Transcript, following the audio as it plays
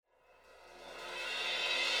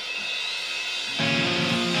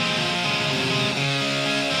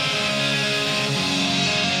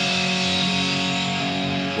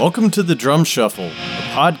Welcome to the Drum Shuffle, a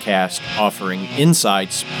podcast offering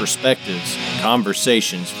insights, perspectives, and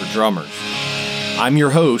conversations for drummers. I'm your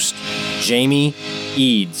host, Jamie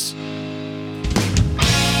Eads.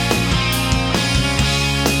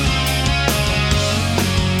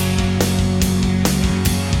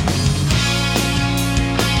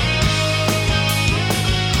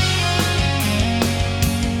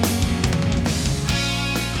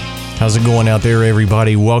 How's it going out there,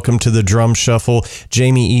 everybody? Welcome to the Drum Shuffle.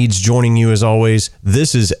 Jamie Eads joining you as always.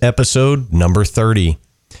 This is episode number 30.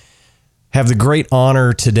 Have the great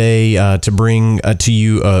honor today to bring to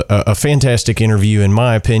you a fantastic interview, in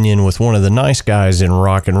my opinion, with one of the nice guys in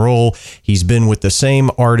rock and roll. He's been with the same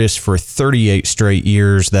artist for 38 straight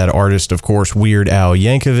years. That artist, of course, Weird Al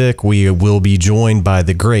Yankovic. We will be joined by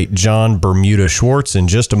the great John Bermuda Schwartz in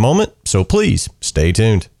just a moment, so please stay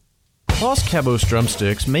tuned. Los Cabos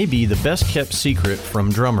drumsticks may be the best-kept secret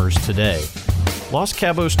from drummers today. Los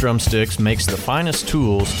Cabos drumsticks makes the finest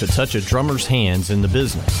tools to touch a drummer's hands in the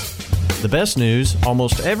business. The best news,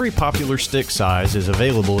 almost every popular stick size is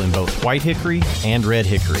available in both white hickory and red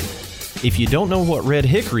hickory. If you don't know what red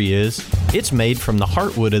hickory is, it's made from the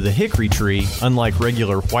heartwood of the hickory tree, unlike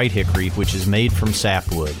regular white hickory, which is made from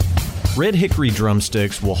sapwood. Red hickory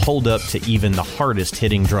drumsticks will hold up to even the hardest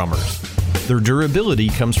hitting drummers. Their durability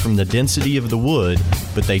comes from the density of the wood,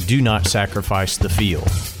 but they do not sacrifice the feel.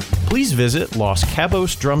 Please visit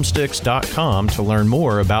LosCabosDrumsticks.com to learn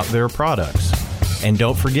more about their products. And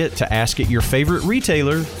don't forget to ask at your favorite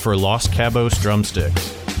retailer for Los Cabos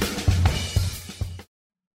drumsticks.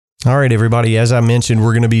 All right, everybody, as I mentioned,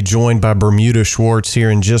 we're going to be joined by Bermuda Schwartz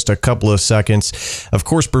here in just a couple of seconds. Of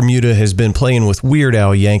course, Bermuda has been playing with Weird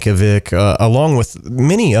Al Yankovic, along with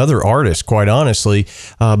many other artists, quite honestly,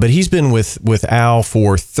 but he's been with Al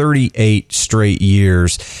for 38 straight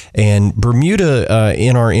years. And Bermuda,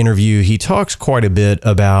 in our interview, he talks quite a bit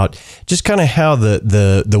about just kind of how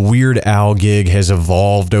the Weird Al gig has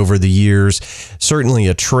evolved over the years. Certainly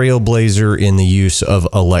a trailblazer in the use of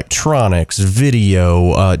electronics,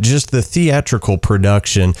 video, just the theatrical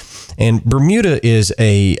production. And Bermuda is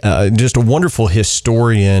just a wonderful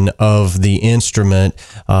historian of the instrument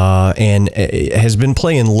and has been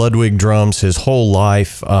playing Ludwig drums his whole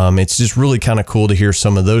life. It's just really kind of cool to hear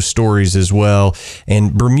some of those stories as well.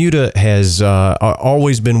 And Bermuda has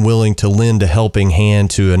always been willing to lend a helping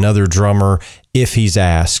hand to another drummer if he's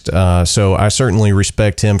asked. So I certainly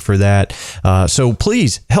respect him for that. So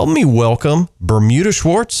please help me welcome Bermuda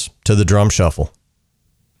Schwartz to the Drum Shuffle.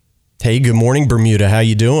 Hey, good morning, Bermuda. How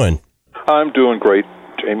you doing? I'm doing great,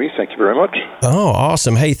 Jamie. Thank you very much. Oh,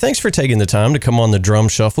 awesome. Hey, thanks for taking the time to come on the Drum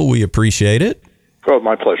Shuffle. We appreciate it. Oh,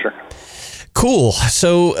 my pleasure. Cool.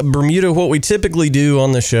 So, Bermuda, what we typically do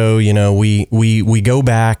on the show, you know, we go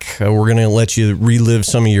back. We're going to let you relive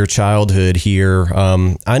some of your childhood here.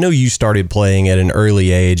 I know you started playing at an early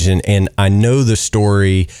age, and I know the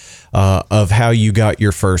story of how you got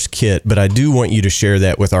your first kit, but I do want you to share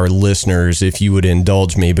that with our listeners, if you would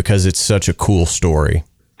indulge me, because it's such a cool story.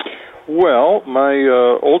 Well, my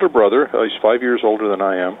older brother, he's 5 years older than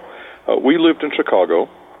I am, we lived in Chicago,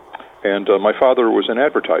 and my father was in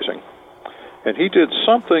advertising. And he did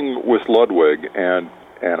something with Ludwig, and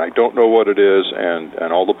I don't know what it is,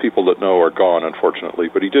 and all the people that know are gone, unfortunately,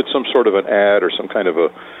 but he did some sort of an ad or some kind of a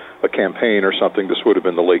campaign or something. This would have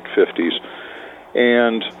been the late 50s.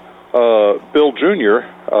 And Bill Jr.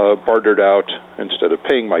 Bartered out, instead of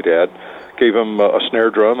paying my dad, gave him a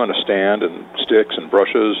snare drum and a stand and sticks and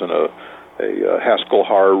brushes and a Haskell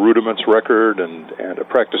Haar Rudiments record and a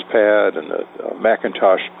practice pad and a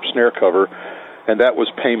Macintosh snare cover, and that was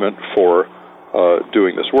payment for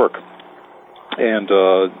doing this work. And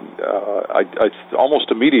I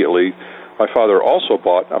almost immediately, my father also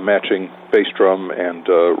bought a matching bass drum and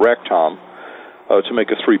rack tom to make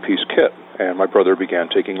a three-piece kit, and my brother began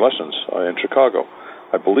taking lessons in Chicago.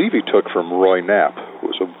 I believe he took from Roy Knapp, who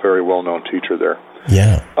was a very well-known teacher there.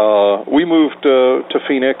 Yeah. We moved to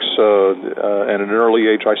Phoenix, and at an early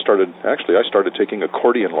age, I started taking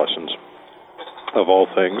accordion lessons, of all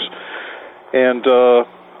things. And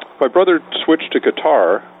my brother switched to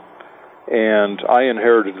guitar, and I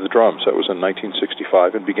inherited the drums. That was in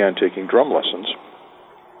 1965, and began taking drum lessons.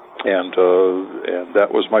 And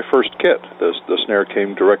that was my first kit. The snare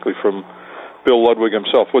came directly from Bill Ludwig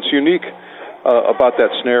himself. What's unique about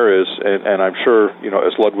that snare is, and I'm sure, you know,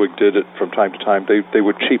 as Ludwig did it from time to time, they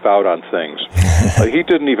would cheap out on things. He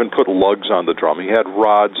didn't even put lugs on the drum. He had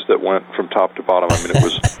rods that went from top to bottom. I mean, it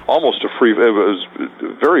was almost it was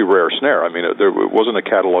a very rare snare. I mean, it wasn't a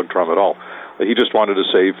catalog drum at all. He just wanted to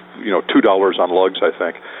save, $2 on lugs, I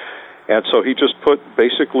think. And so he just put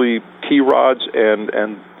basically key rods and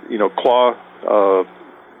claw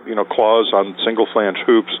claws on single flange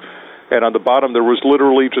hoops, and on the bottom there was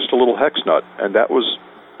literally just a little hex nut, and that was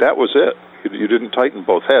it. You didn't tighten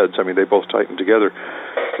both heads. I mean, they both tightened together.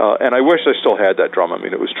 And I wish I still had that drum. I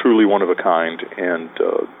mean, it was truly one of a kind, and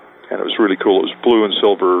it was really cool. It was blue and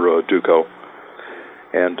silver Duco,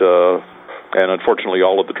 and unfortunately,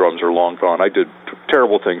 all of the drums are long gone. I did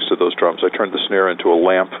terrible things to those drums. I turned the snare into a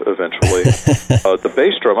lamp eventually. The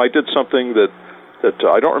bass drum, I did something that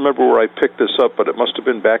I don't remember where I picked this up, but it must have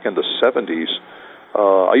been back in the 70s.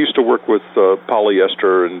 I used to work with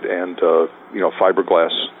polyester and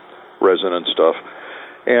fiberglass resin and stuff,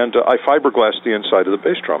 and I fiberglassed the inside of the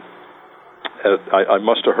bass drum. I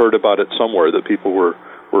must have heard about it somewhere that people were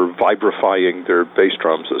vibrifying their bass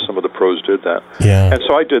drums, that some of the pros did that. Yeah. And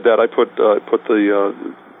so I did that. I put the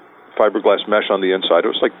fiberglass mesh on the inside. It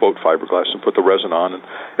was like boat fiberglass, and put the resin on, and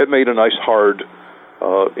it made a nice hard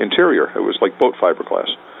interior. It was like boat fiberglass.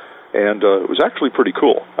 And it was actually pretty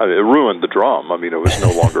cool. I mean, it ruined the drum. I mean, it was no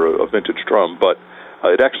longer a vintage drum, but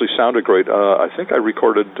it actually sounded great. I think I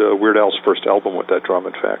recorded Weird Al's first album with that drum,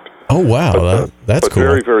 in fact. Oh, wow. That's cool.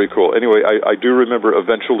 Very, very cool. Anyway, I do remember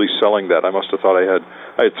eventually selling that. I must have thought I had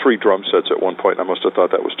 3 drum sets at one point, and I must have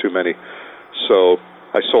thought that was too many. So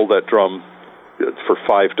I sold that drum for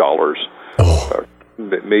 $5,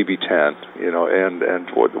 maybe 10, and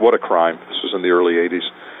what a crime. This was in the early 80s.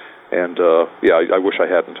 And, I wish I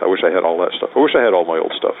hadn't. I wish I had all that stuff. I wish I had all my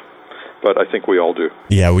old stuff. But I think we all do.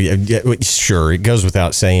 Yeah, sure. It goes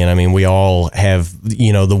without saying. I mean, we all have,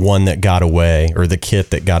 the one that got away, or the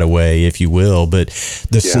kit that got away, if you will. But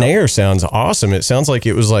the snare sounds awesome. It sounds like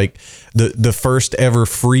it was like the first ever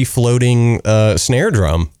free floating snare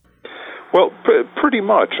drum. Well, pretty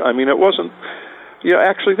much. I mean, it wasn't. Yeah,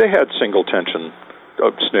 actually, they had single tension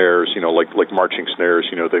snares. Like marching snares.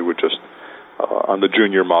 They would just on the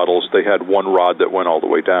junior models, they had one rod that went all the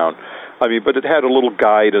way down. I mean, but it had a little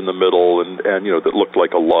guide in the middle, and that looked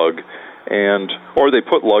like a lug, or they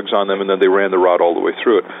put lugs on them, and then they ran the rod all the way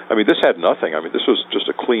through it. I mean, this had nothing. I mean, this was just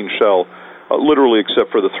a clean shell, literally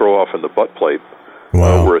except for the throw-off and the butt plate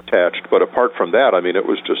were attached. But apart from that, I mean, it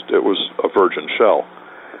was a virgin shell,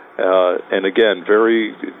 and again,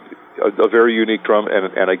 a very unique drum,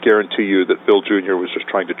 and I guarantee you that Bill Jr. was just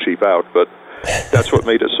trying to cheap out, but that's what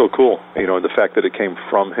made it so cool, and the fact that it came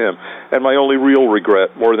from him. And my only real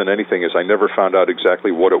regret, more than anything, is I never found out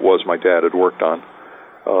exactly what it was my dad had worked on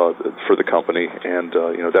for the company, and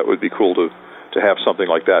that would be cool to have something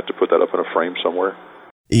like that, to put that up in a frame somewhere.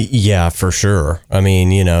 Yeah, for sure. I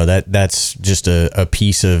mean, that's just a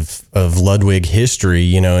piece of Ludwig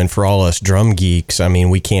history, and for all us drum geeks, I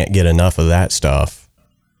mean, we can't get enough of that stuff.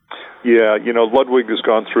 Yeah, Ludwig has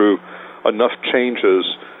gone through enough changes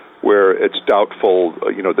where it's doubtful,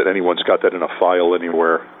 that anyone's got that in a file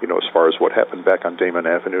anywhere, as far as what happened back on Damon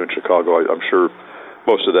Avenue in Chicago. I'm sure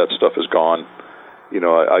most of that stuff is gone.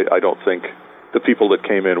 I don't think the people that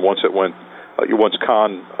came in, once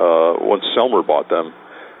Selmer bought them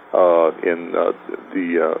in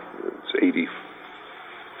the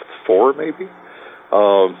 84 maybe,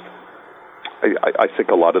 I think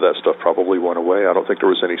a lot of that stuff probably went away. I don't think there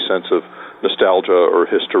was any sense of nostalgia or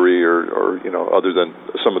history or other than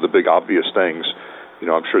some of the big obvious things.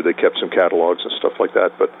 I'm sure they kept some catalogs and stuff like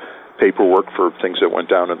that, but paperwork for things that went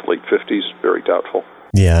down in the late 50s, very doubtful.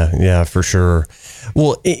 Yeah, for sure.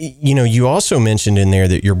 Well, you also mentioned in there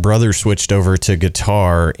that your brother switched over to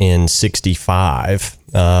guitar in '65.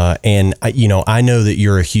 And I know that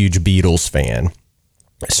you're a huge Beatles fan.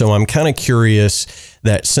 So I'm kind of curious,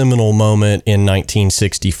 that seminal moment in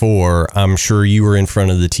 1964, I'm sure you were in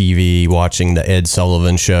front of the TV watching the Ed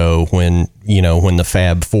Sullivan Show when the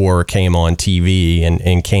Fab Four came on TV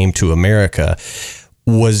and came to America.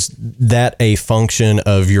 Was that a function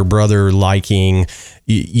of your brother liking,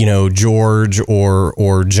 George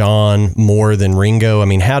or John more than Ringo? I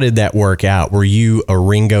mean, how did that work out? Were you a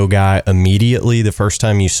Ringo guy immediately the first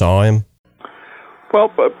time you saw him? Well,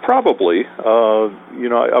 probably.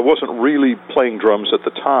 I wasn't really playing drums at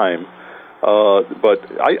the time, but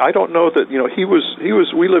I don't know that. He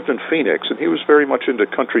was. We lived in Phoenix, and he was very much into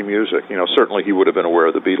country music. Certainly he would have been aware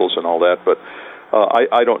of the Beatles and all that, but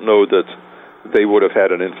I don't know that they would have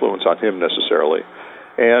had an influence on him necessarily.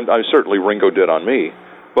 And certainly Ringo did on me,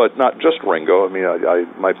 but not just Ringo. I mean,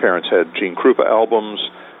 my parents had Gene Krupa albums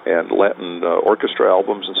and Latin orchestra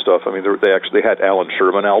albums and stuff. I mean, they actually had Alan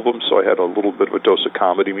Sherman albums, so I had a little bit of a dose of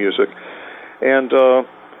comedy music. And, so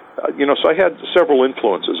I had several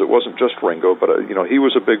influences. It wasn't just Ringo, but, he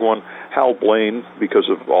was a big one. Hal Blaine, because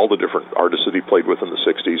of all the different artists that he played with in the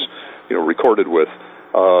 60s, recorded with,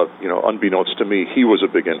 unbeknownst to me, he was a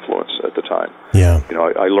big influence at the time. Yeah.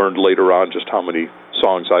 I learned later on just how many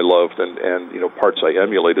songs I loved and parts I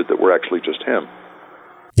emulated that were actually just him.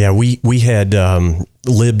 Yeah, we had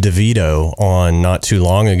Lib DeVito on not too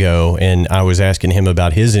long ago, and I was asking him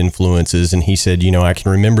about his influences, and he said, I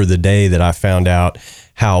can remember the day that I found out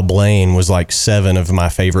Hal Blaine was like 7 of my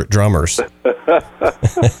favorite drummers.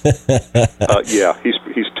 Yeah,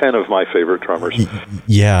 he's 10 of my favorite drummers.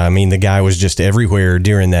 Yeah, I mean, the guy was just everywhere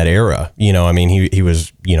during that era. He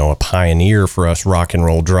was, a pioneer for us rock and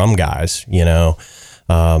roll drum guys,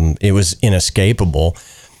 It was inescapable.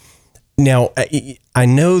 Now, I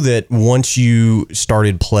know that once you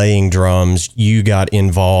started playing drums, you got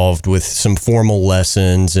involved with some formal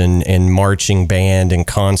lessons and marching band and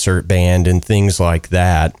concert band and things like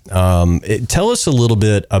that. Tell us a little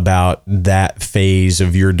bit about that phase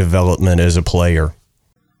of your development as a player.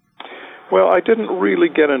 Well, I didn't really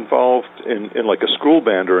get involved in like a school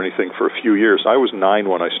band or anything for a few years. I was 9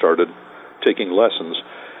 when I started taking lessons.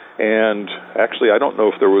 And actually, I don't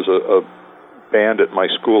know if there was a band at my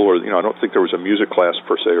school, or I don't think there was a music class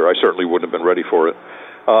per se, or I certainly wouldn't have been ready for it.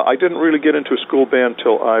 I didn't really get into a school band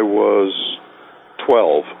till I was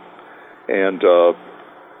 12, and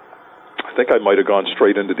I think I might have gone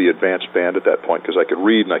straight into the advanced band at that point because I could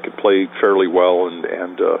read and I could play fairly well, and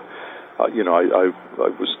I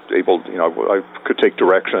was able, I could take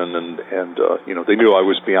direction, and they knew I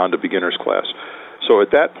was beyond a beginner's class. So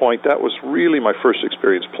at that point, that was really my first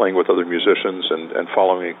experience playing with other musicians and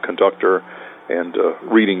following a conductor and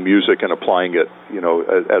reading music and applying it,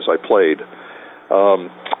 as I played.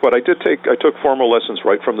 But I took formal lessons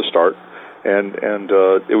right from the start, and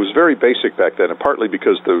it was very basic back then, and partly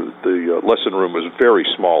because the lesson room was very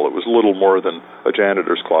small. It was little more than a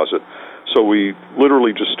janitor's closet. So we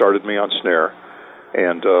literally just started me on snare,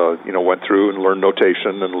 and went through and learned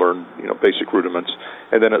notation and learned basic rudiments.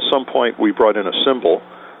 And then at some point we brought in a cymbal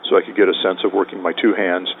so I could get a sense of working my 2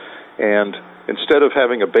 hands. And instead of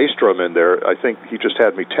having a bass drum in there, I think he just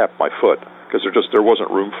had me tap my foot because there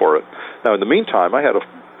wasn't room for it. Now in the meantime, I had a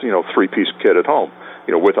 3-piece kit at home,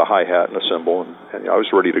 with a hi-hat and a cymbal, and I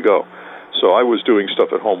was ready to go. So I was doing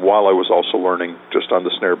stuff at home while I was also learning just on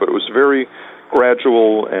the snare, but it was very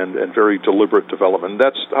gradual and very deliberate development.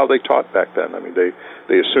 That's how they taught back then. I mean,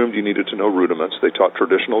 they assumed you needed to know rudiments. They taught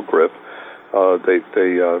traditional grip. They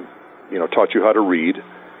taught you how to read,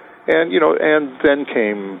 and then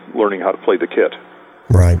came learning how to play the kit.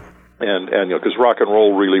 Right. And because rock and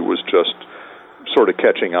roll really was just sort of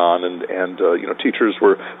catching on, and teachers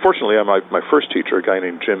were, fortunately, my first teacher, a guy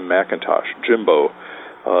named Jim McIntosh, Jimbo,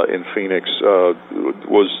 in Phoenix,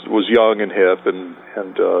 was young and hip, and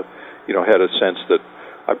had a sense that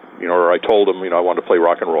I told him I wanted to play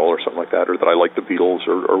rock and roll or something like that, or that I liked the Beatles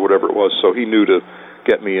or whatever it was. So he knew to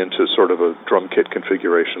get me into sort of a drum kit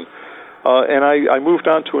configuration. And I moved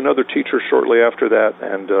on to another teacher shortly after that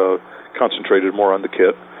and concentrated more on the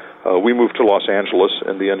kit. We moved to Los Angeles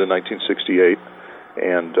in the end of 1968,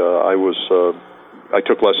 and I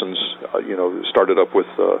took lessons. Started up with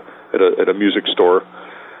at a music store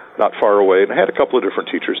not far away, and I had a couple of different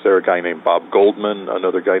teachers there. A guy named Bob Goldman,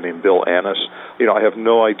 another guy named Bill Annis. I have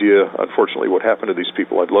no idea, unfortunately, what happened to these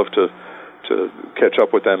people. I'd love to catch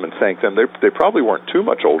up with them and thank them. They probably weren't too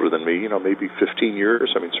much older than me. Maybe 15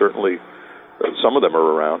 years. I mean, certainly some of them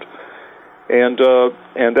are around. And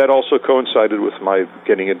that also coincided with my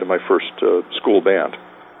getting into my first school band.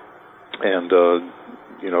 And I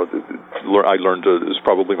learned it was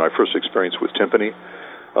probably my first experience with timpani.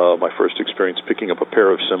 My first experience picking up a pair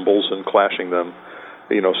of cymbals and clashing them,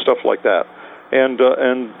 stuff like that. And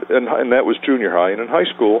that was junior high. And in high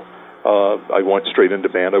school, I went straight into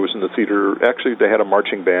band. I was in the theater. Actually, they had a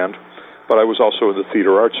marching band, but I was also in the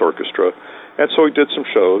theater arts orchestra. And so we did some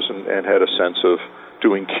shows and had a sense of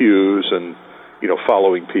doing cues and,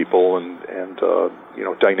 following people and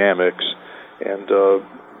dynamics and,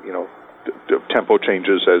 tempo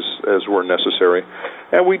changes as were necessary.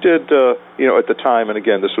 And we did, at the time, and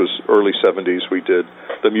again, this was early 70s, we did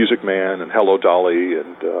The Music Man and Hello Dolly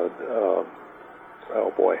and,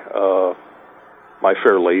 My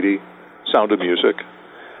Fair Lady, Sound of Music,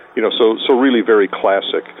 so really very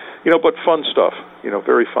classic, but fun stuff,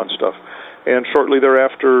 very fun stuff. And shortly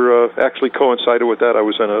thereafter, actually coincided with that, I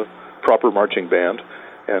was in a proper marching band,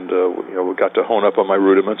 and we got to hone up on my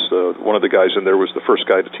rudiments. One of the guys in there was the first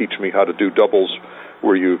guy to teach me how to do doubles,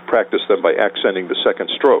 where you practice them by accenting the second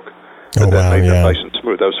stroke. Oh, wow, that made yeah. them nice and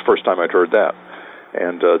smooth. That was the first time I'd heard that,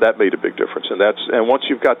 and that made a big difference. And once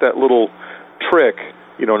you've got that little trick,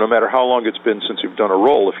 no matter how long it's been since you've done a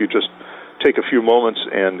roll, if you just take a few moments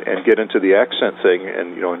and get into the accent thing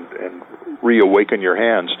and reawaken your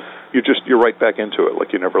hands, you're right back into it,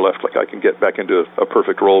 like you never left. Like I can get back into a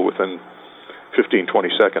perfect roll within 15, 20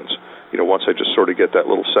 seconds. Once I just sort of get that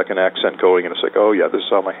little second accent going, and it's like, oh yeah, this is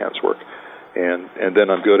how my hands work, and then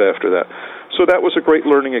I'm good after that. So that was a great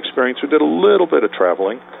learning experience. We did a little bit of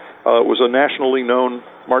traveling. It was a nationally known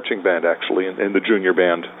marching band, actually, in the junior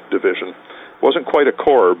band division. It wasn't quite a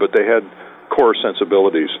corps, but they had corps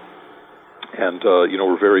sensibilities, and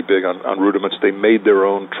were very big on rudiments. They made their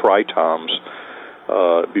own tri-toms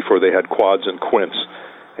before they had quads and quints,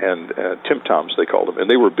 and tim-toms they called them, and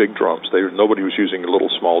they were big drums. Nobody was using little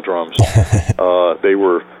small drums. They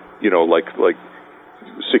were like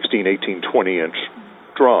 16, 18, 20-inch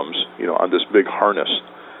drums on this big harness,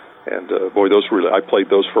 and boy, I played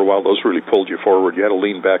those for a while. Those really pulled you forward. You had to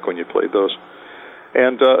lean back when you played those.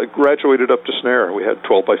 And graduated up to snare. We had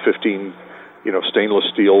 12 by 15 stainless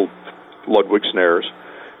steel Ludwig snares,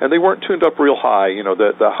 and they weren't tuned up real high.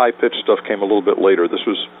 The high-pitched stuff came a little bit later. This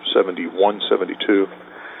was 71, 72.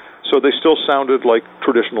 So they still sounded like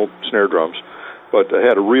traditional snare drums, but I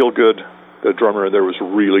had a real good drummer in there was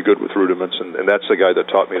really good with rudiments, and that's the guy that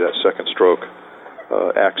taught me that second stroke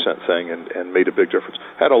accent thing and made a big difference.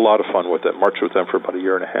 Had a lot of fun with it. Marched with them for about a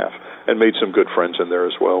year and a half, and made some good friends in there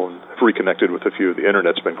as well, and reconnected with a few. The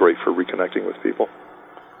Internet's been great for reconnecting with people.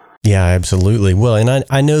 Yeah, absolutely. Well, and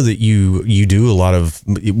I know that you do a lot of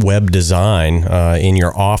web design in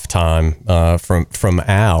your off time from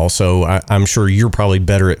Al, so I'm sure you're probably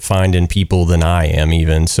better at finding people than I am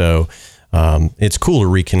even. So it's cool to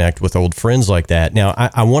reconnect with old friends like that. Now,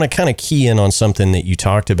 I want to kind of key in on something that you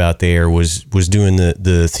talked about there was doing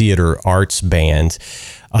the theater arts band.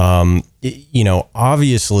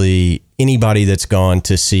 Obviously anybody that's gone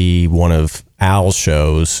to see one of Al's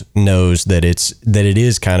shows knows that it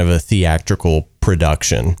is kind of a theatrical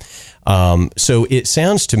production. So it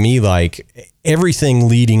sounds to me like everything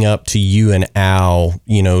leading up to you and Al,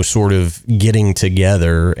 sort of getting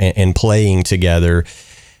together and playing together,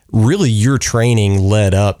 really your training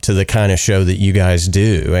led up to the kind of show that you guys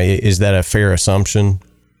do. Is that a fair assumption?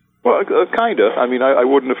 Well, kind of. I mean, I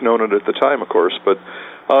wouldn't have known it at the time, of course, but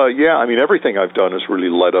yeah, I mean, everything I've done has really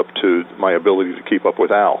led up to my ability to keep up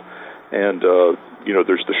with Al. And,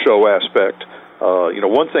 there's the show aspect.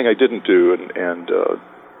 One thing I didn't do, and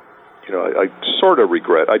I sort of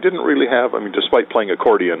regret, I didn't really have, despite playing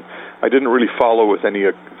accordion, I didn't really follow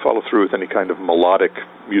through with any kind of melodic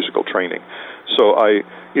musical training. So I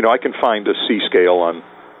can find a C scale on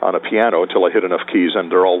a piano until I hit enough keys,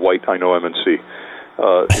 and they're all white. I know I'm in C.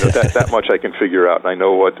 That much I can figure out, and I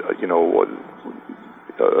know what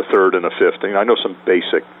a third and a fifth. I know some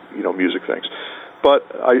basic music things, but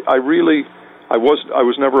I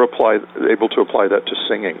was never able to apply that to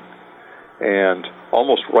singing. And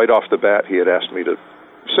almost right off the bat, he had asked me to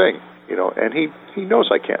sing, and he knows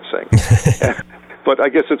I can't sing. But I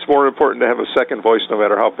guess it's more important to have a second voice, no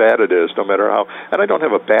matter how bad it is, and I don't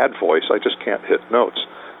have a bad voice, I just can't hit notes.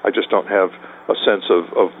 I just don't have a sense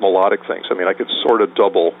of melodic things. I could sort of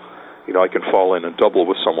double, I can fall in and double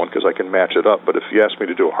with someone because I can match it up, but if you ask me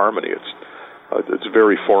to do a harmony, it's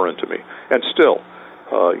very foreign to me. And still,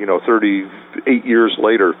 38 years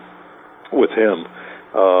later with him,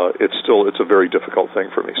 it's a very difficult thing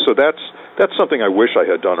for me. So that's something I wish I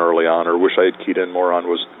had done early on, or wish I had keyed in more on,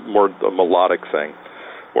 was more a melodic thing,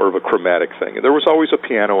 more of a chromatic thing. And there was always a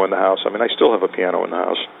piano in the house. I still have a piano in the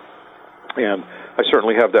house, and I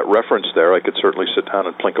certainly have that reference there. I could certainly sit down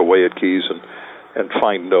and plink away at keys and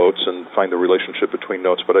find notes and find the relationship between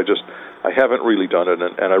notes, but I haven't really done it,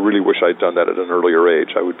 and I really wish I'd done that at an earlier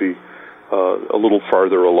age. I would be a little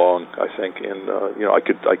farther along, I think, and I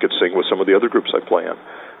could sing with some of the other groups I play in.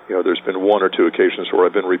 There's been one or two occasions where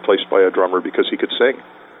I've been replaced by a drummer because he could sing.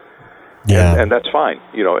 Yeah, and that's fine,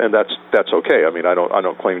 and that's okay. I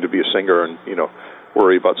don't claim to be a singer and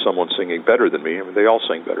worry about someone singing better than me. They all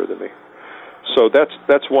sing better than me. So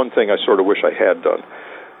that's one thing I sort of wish I had done.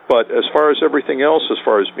 But as far as everything else, as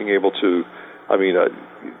far as being able to,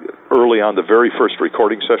 early on, the very first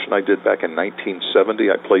recording session I did back in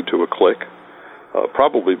 1970, I played to a click,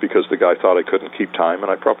 probably because the guy thought I couldn't keep time,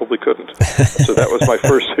 and I probably couldn't. So that was my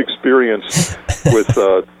first experience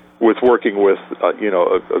with working with,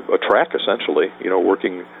 a track, essentially,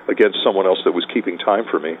 working against someone else that was keeping time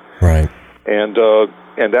for me. Right. And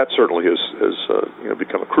that certainly has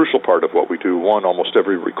become a crucial part of what we do. Almost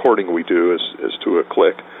every recording we do is to a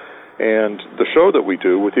click. And the show that we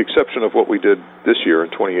do, with the exception of what we did this year in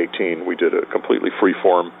 2018, we did a completely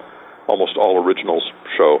free-form, almost all originals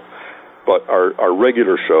show. But our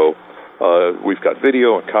regular show, we've got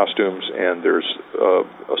video and costumes, and there's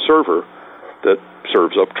a server that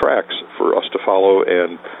serves up tracks for us to follow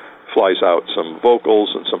and flies out some vocals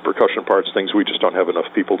and some percussion parts, things we just don't have enough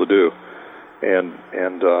people to do. And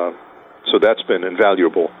so that's been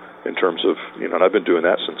invaluable in terms of, and I've been doing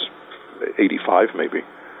that since 85 maybe,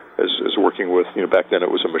 as working with, back then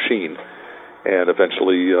it was a machine, and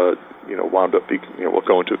eventually, wound up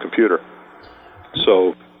going to a computer.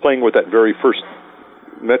 So playing with that very first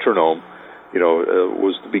metronome,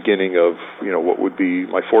 was the beginning of, what would be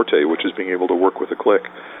my forte, which is being able to work with a click.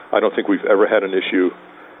 I don't think we've ever had an issue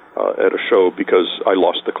at a show because I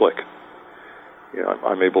lost the click.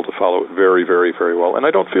 I'm able to follow it very, very, very well, and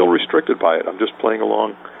I don't feel restricted by it. I'm just playing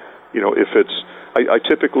along. If it's, I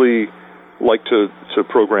typically like to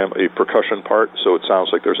program a percussion part, so it sounds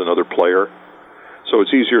like there's another player. So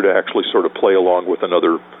it's easier to actually sort of play along with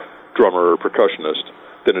another drummer or percussionist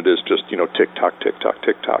than it is just, tick-tock, tick-tock,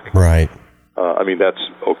 tick-tock. Right. That's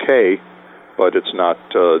okay, but it's not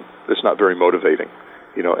very motivating.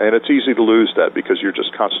 And it's easy to lose that because you're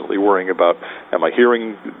just constantly worrying about, am I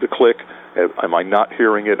hearing the click? Am I not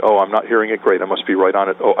hearing it? Oh, I'm not hearing it. Great, I must be right on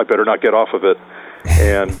it. Oh, I better not get off of it.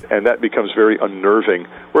 And that becomes very unnerving.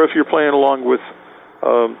 Where if you're playing along with,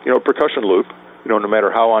 a percussion loop, no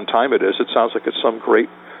matter how on time it is, it sounds like it's some great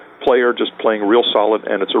player just playing real solid,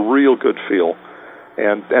 and it's a real good feel.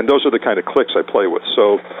 And those are the kind of clicks I play with.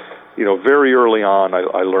 So, very early on,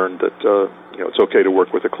 I learned that, it's okay to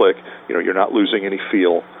work with a click. You're not losing any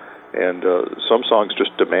feel. And some songs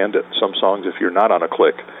just demand it. Some songs, if you're not on a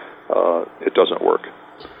click, it doesn't work.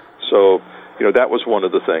 So, that was one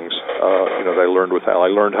of the things, that I learned with Al. I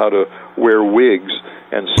learned how to wear wigs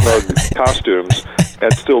and snug costumes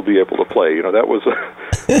and still be able to play. That was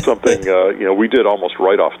something, we did almost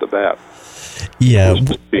right off the bat. Yeah. It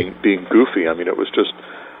was just being goofy. It was just,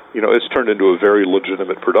 it's turned into a very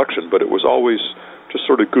legitimate production, but it was always just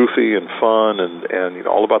sort of goofy and fun and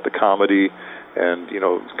all about the comedy and,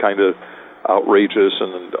 kind of outrageous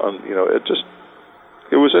and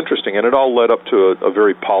it was interesting, and it all led up to a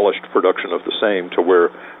very polished production of the same, to where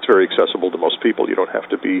it's very accessible to most people. You don't have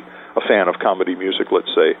to be a fan of comedy music,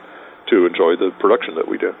 let's say, to enjoy the production that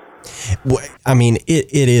we do.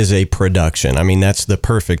 It is a production. That's the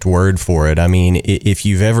perfect word for it. If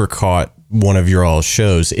you've ever caught one of your all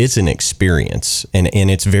shows, it's an experience, and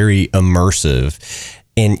it's very immersive.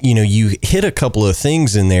 And, you hit a couple of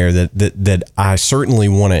things in there that I certainly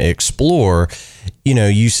want to explore.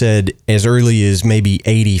 You said as early as maybe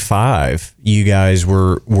 85, you guys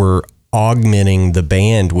were augmenting the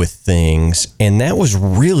band with things, and that was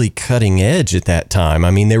really cutting edge at that time.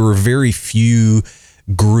 There were very few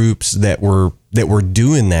groups that were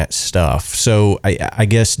doing that stuff. So I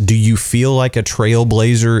guess, do you feel like a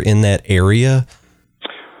trailblazer in that area?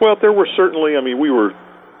 Well, there were certainly, we were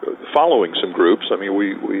following some groups.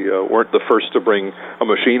 We weren't the first to bring a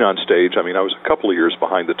machine on stage. I was a couple of years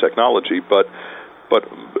behind the technology, but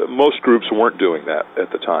most groups weren't doing that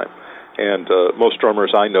at the time. And most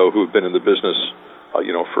drummers I know who have been in the business,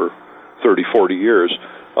 for 30, 40 years,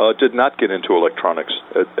 did not get into electronics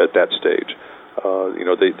at that stage.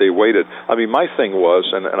 They waited. My thing was,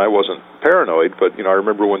 and I wasn't paranoid, but, I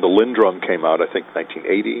remember when the Lindrum came out, I think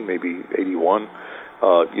 1980, maybe 81,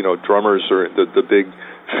 drummers are, the big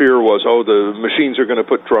fear was, the machines are going to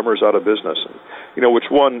put drummers out of business, which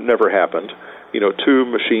one, never happened. Two,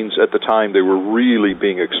 machines at the time, they were really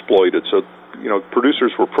being exploited. So,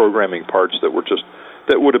 producers were programming parts that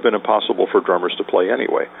would have been impossible for drummers to play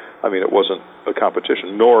anyway. It wasn't a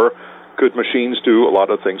competition, nor could machines do a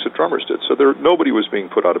lot of things that drummers did. So nobody was being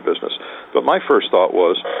put out of business. But my first thought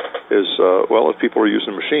is if people are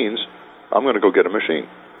using machines, I'm going to go get a machine.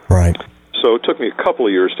 Right. So it took me a couple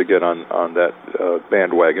of years to get on that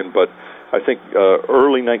bandwagon, but I think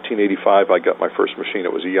early 1985 I got my first machine.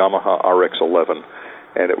 It was a Yamaha RX-11,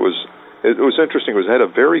 and it was interesting. It had a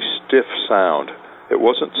very stiff sound. It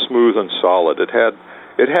wasn't smooth and solid. It had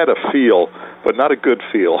a feel, but not a good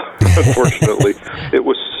feel, unfortunately. It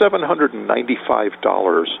was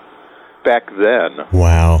 $795 back then.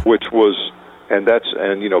 Wow. Which was,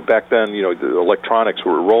 back then, the electronics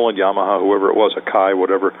were Roland, Yamaha, whoever it was, Akai,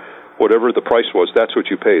 whatever the price was, that's what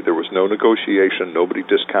you paid. There was no negotiation, nobody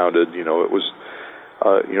discounted. It was,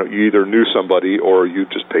 you either knew somebody or you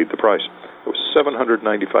just paid the price. It was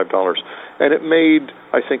 $795, and it made,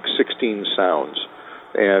 I think, 16 sounds.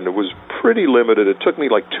 And it was pretty limited. It took me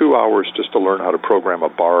like 2 hours just to learn how to program a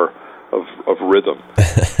bar of rhythm.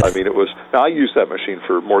 It was. Now, I used that machine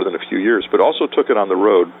for more than a few years, but also took it on the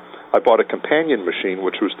road. I bought a companion machine,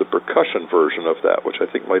 which was the percussion version of that, which I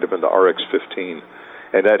think might have been the RX-15.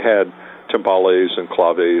 And that had timbales and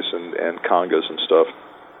claves and congas and stuff.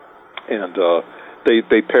 And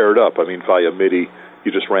they paired up. Via MIDI,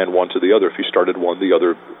 you just ran one to the other. If you started one, the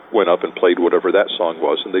other went up and played whatever that song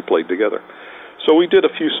was, and they played together. So we did a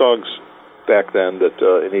few songs back then that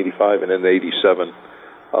in 85, and in 87,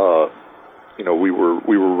 we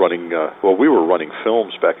were running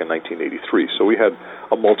films back in 1983, so we had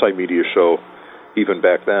a multimedia show even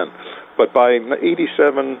back then. But by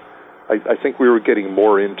 '87, I think we were getting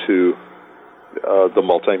more into the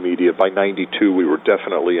multimedia. By '92, we were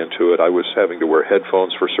definitely into it. I was having to wear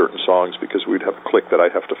headphones for certain songs because we'd have a click that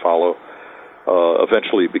I'd have to follow.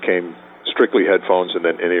 Eventually, it became strictly headphones and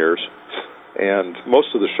then in-ears, and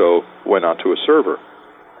most of the show went onto a server.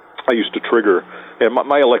 I used to trigger, and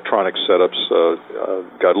my electronic setups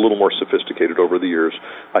got a little more sophisticated over the years.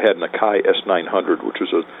 I had an Akai S900, which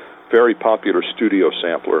was a very popular studio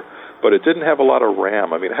sampler, but it didn't have a lot of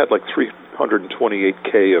RAM. I mean, it had like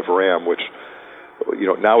 328K of RAM, which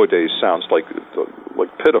nowadays sounds like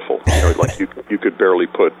pitiful. Like you could barely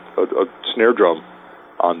put a snare drum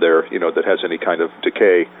on there, that has any kind of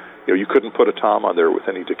decay. You couldn't put a tom on there with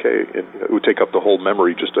any decay. It would take up the whole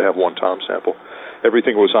memory just to have one tom sample.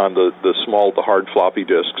 Everything was on the hard floppy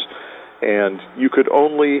disks, and you could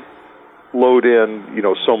only load in,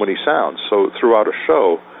 so many sounds. So throughout a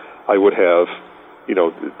show, I would have,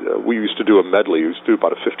 we used to do a medley. We used to do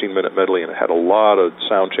about a 15-minute medley, and it had a lot of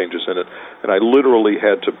sound changes in it. And I literally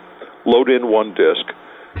had to load in one disc,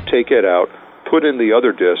 take it out, put in the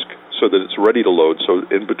other disc so that it's ready to load. So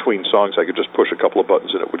in between songs, I could just push a couple of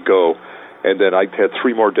buttons and it would go. And then I had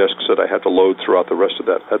 3 more discs that I had to load throughout the rest of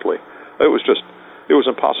that medley. It was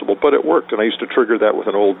impossible, but it worked. And I used to trigger that with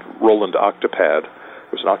an old Roland Octapad.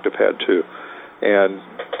 It was an Octapad too. And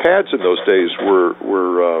pads in those days were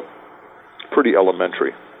pretty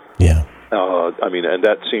elementary. Yeah. And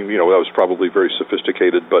that seemed, that was probably very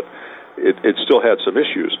sophisticated, but it still had some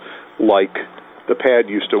issues. Like the pad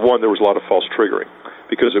used to, there was a lot of false triggering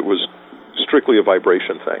because it was strictly a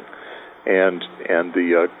vibration thing. And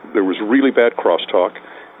there was really bad crosstalk.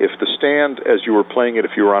 If the stand, as you were playing it,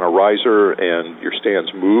 if you were on a riser and your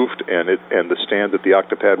stands moved and the stand that the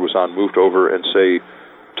Octapad was on moved over and, say,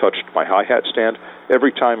 touched my hi-hat stand,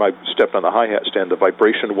 every time I stepped on the hi-hat stand, the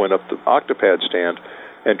vibration went up the Octapad stand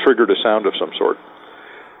and triggered a sound of some sort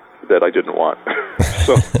that I didn't want.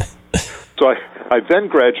 So I then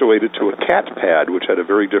graduated to a cat pad, which had a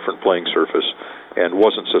very different playing surface and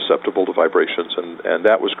wasn't susceptible to vibrations, and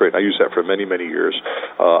that was great. I used that for many, many years.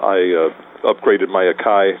 I upgraded my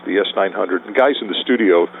Akai, the S900, and guys in the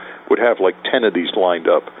studio would have like 10 of these lined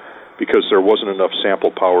up because there wasn't enough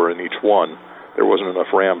sample power in each one. There wasn't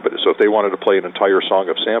enough RAM, so if they wanted to play an entire song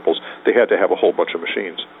of samples, they had to have a whole bunch of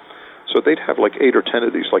machines. So they'd have like 8 or 10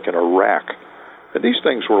 of these like in a rack, and these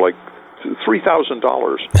things were like $3,000.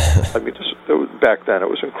 I mean, back then it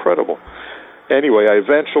was incredible. Anyway, I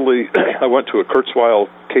went to a Kurzweil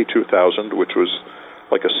K2000, which was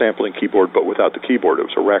like a sampling keyboard, but without the keyboard. It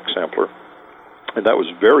was a rack sampler, and that was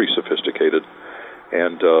very sophisticated,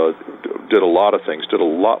 and did a lot of things, did a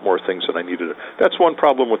lot more things than I needed. That's one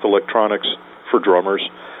problem with electronics for drummers.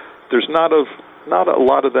 There's not a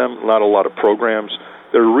lot of them, not a lot of programs.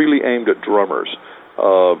 They're really aimed at drummers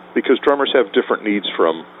because drummers have different needs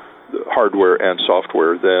from hardware and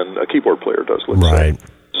software than a keyboard player does, let's say.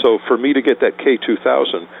 So for me to get that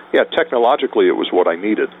K2000, technologically it was what I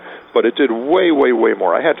needed, but it did way, way, way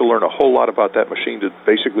more. I had to learn a whole lot about that machine to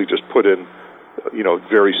basically just put in,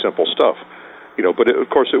 very simple stuff. But of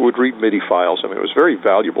course it would read MIDI files. I mean, it was a very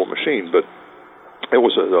valuable machine, but it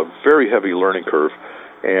was a very heavy learning curve,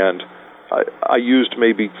 and I used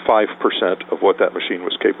maybe 5% of what that machine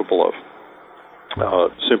was capable of,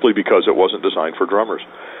 simply because it wasn't designed for drummers.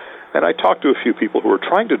 And I talked to a few people who were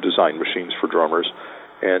trying to design machines for drummers,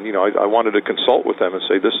 and I wanted to consult with them and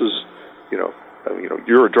say, this is,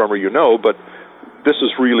 you're a drummer, but this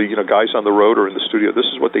is really, guys on the road or in the studio, this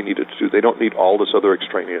is what they needed to do. They don't need all this other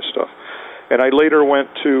extraneous stuff. And I later went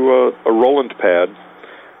to a Roland pad,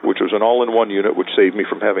 which was an all-in-one unit, which saved me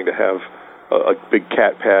from having to have a big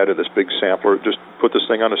cat pad and this big sampler. Just put this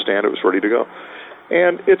thing on a stand, it was ready to go.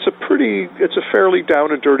 And it's a fairly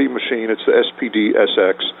down and dirty machine. It's the SPD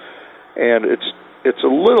SX, and it's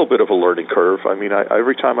a little bit of a learning curve. I mean,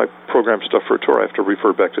 every time I program stuff for a tour, I have to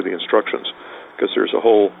refer back to the instructions because there's a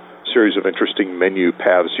whole series of interesting menu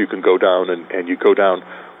paths you can go down, and you go down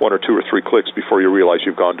 1 or 2 or 3 clicks before you realize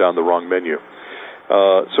you've gone down the wrong menu.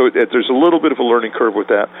 So there's a little bit of a learning curve with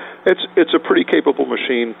that. It's a pretty capable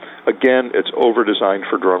machine. Again, it's over-designed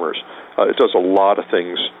for drummers. It does a lot of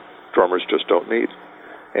things drummers just don't need.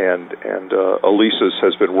 And Elisa's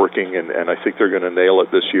has been working, and I think they're going to nail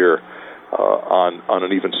it this year on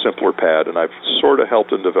an even simpler pad, and I've sort of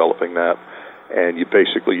helped in developing that. And you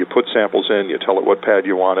put samples in, you tell it what pad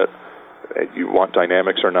you want it, and you want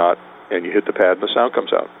dynamics or not, and you hit the pad and the sound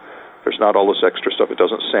comes out. There's not all this extra stuff. It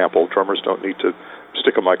doesn't sample. Drummers don't need to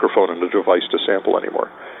stick a microphone in a device to sample anymore.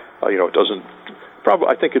 It doesn't. Probably,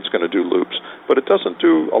 I think it's going to do loops, but it doesn't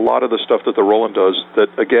do a lot of the stuff that the Roland does. That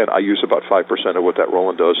again, I use about 5% of what that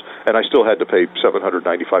Roland does, and I still had to pay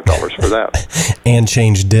 $795 for that. And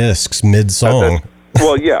change discs mid-song.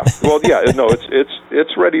 No,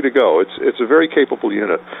 it's ready to go. It's a very capable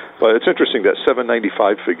unit, but it's interesting that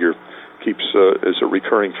 $795 figure is a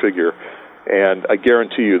recurring figure, and I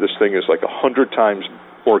guarantee you this thing is like 100 times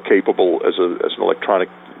more capable as an electronic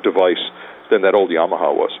device than that old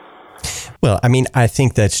Yamaha was. Well, I mean, I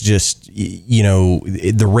think that's just,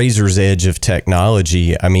 the razor's edge of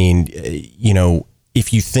technology. I mean,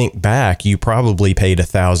 if you think back, you probably paid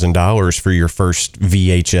 $1,000 for your first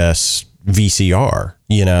VHS VCR.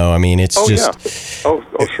 I mean, it's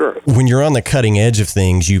sure. When you're on the cutting edge of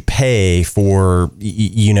things, you pay for,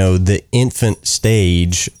 the infant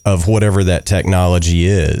stage of whatever that technology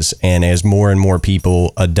is. And as more and more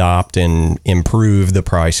people adopt and improve, the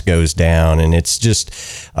price goes down. And it's just,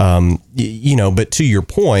 but to your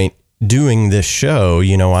point, doing this show,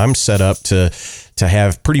 I'm set up to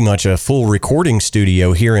have pretty much a full recording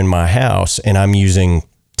studio here in my house, and I'm using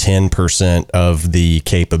 10% of the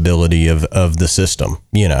capability of the system,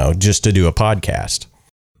 just to do a podcast.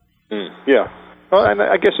 Yeah. Well, and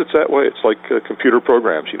I guess it's that way. It's like computer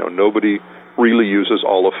programs. Nobody really uses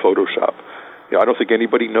all of Photoshop. I don't think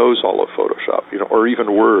anybody knows all of Photoshop, or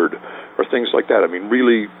even Word or things like that. I mean,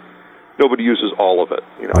 really, nobody uses all of it.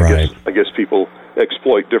 Right. I guess people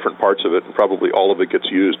exploit different parts of it, and probably all of it gets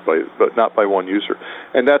used but not by one user.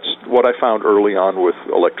 And that's what I found early on with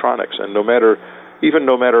electronics. And no matter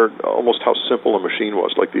almost how simple a machine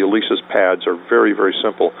was, like the Elisa's pads are very, very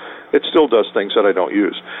simple, it still does things that I don't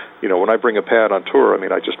use. When I bring a pad on tour, I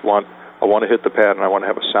mean, I want to hit the pad and I want to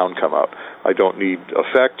have a sound come out. I don't need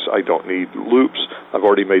effects. I don't need loops. I've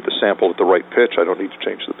already made the sample at the right pitch. I don't need to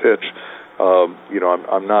change the pitch.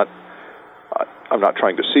 I'm not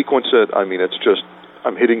trying to sequence it. I mean, it's just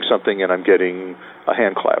I'm hitting something and I'm getting a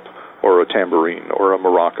hand clap or a tambourine or a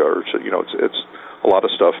maraca, or it's a lot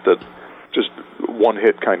of stuff that just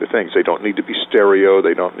one-hit kind of things. They don't need to be stereo.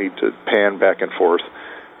 They don't need to pan back and forth.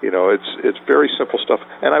 It's very simple stuff.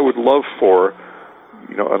 And I would love for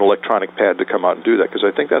an electronic pad to come out and do that, because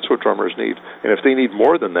I think that's what drummers need. And if they need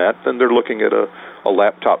more than that, then they're looking at a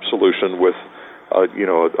laptop solution with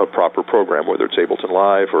a proper program, whether it's Ableton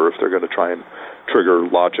Live or if they're going to try and trigger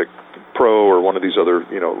Logic Pro or one of these other,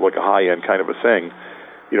 like a high-end kind of a thing.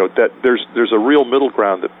 That there's a real middle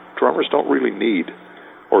ground that drummers don't really need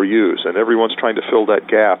or use, and everyone's trying to fill that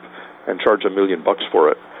gap and charge $1 million for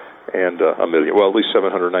it, and $1 million, well, at least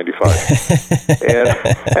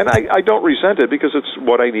 $795. and I don't resent it, because it's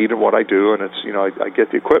what I need and what I do, and it's I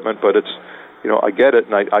get the equipment, but it's I get it,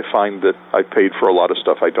 and I find that I paid for a lot of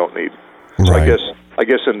stuff I don't need. So right. I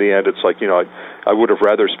guess in the end, it's like I would have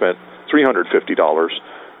rather spent $350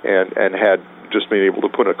 and had just been able to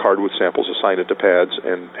put a card with samples, assign it to pads,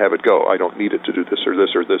 and have it go. I don't need it to do this or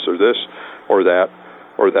this or this or this or that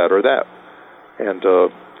or that or that. And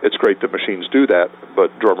it's great that machines do that,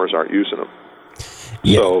 but drummers aren't using them.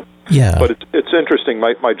 Yeah. So, yeah. But it's interesting.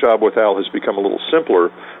 My job with Al has become a little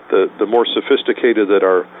simpler. The more sophisticated that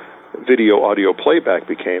our video audio playback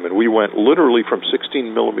became, and we went literally from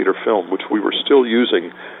 16 millimeter film, which we were still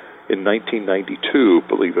using in 1992,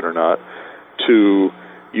 believe it or not, to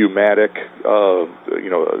U-matic,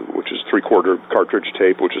 which is 3/4 cartridge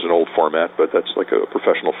tape, which is an old format, but that's like a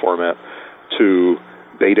professional format, to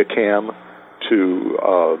Betacam, to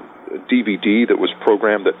DVD that was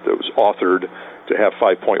programmed, that was authored to have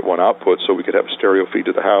 5.1 output, so we could have a stereo feed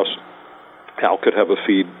to the house. Al could have a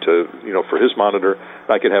feed to, for his monitor, and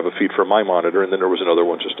I could have a feed for my monitor, and then there was another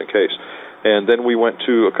one just in case. And then we went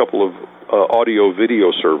to a couple of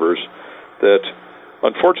audio-video servers that,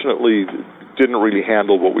 unfortunately, didn't really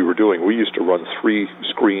handle what we were doing. We used to run 3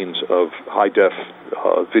 screens of high-def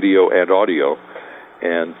video and audio,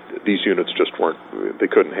 and these units just they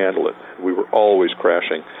couldn't handle it. We were always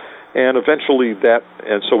crashing. And eventually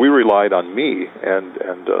so we relied on me and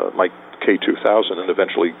my K2000, and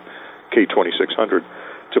eventually K2600,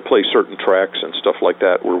 to play certain tracks and stuff like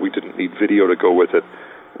that where we didn't need video to go with it.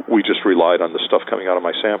 We just relied on the stuff coming out of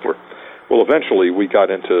my sampler. Well, eventually we got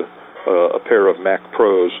into a pair of Mac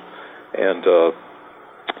Pros, and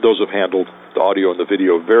those have handled the audio and the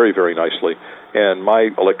video very, very nicely. And my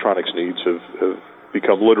electronics needs have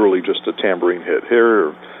become literally just a tambourine hit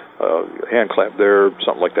here, hand clap there,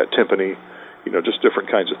 something like that, timpani, just different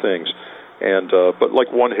kinds of things. And but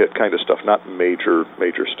like one-hit kind of stuff, not major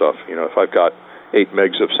stuff. If I've got 8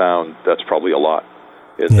 megs of sound, that's probably a lot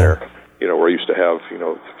in there. Where I used to have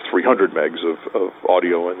 300 megs of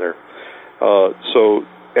audio in there.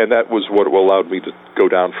 And that was what allowed me to go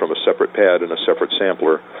down from a separate pad and a separate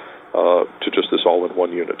sampler to just this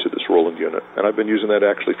all-in-one unit, to this Roland unit. And I've been using that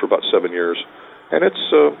actually for about 7 years, and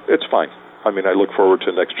it's fine. I mean, I look forward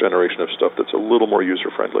to the next generation of stuff that's a little more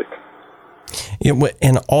user-friendly. Yeah,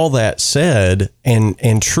 and all that said,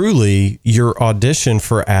 and truly, your audition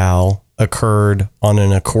for Al occurred on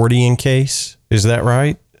an accordion case. Is that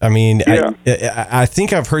right? I mean, yeah. I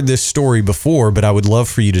think I've heard this story before, but I would love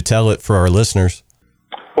for you to tell it for our listeners.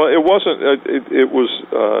 Well, it wasn't. It was.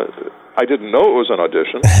 I didn't know it was an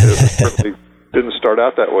audition. It certainly didn't start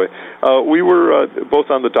out that way. We were both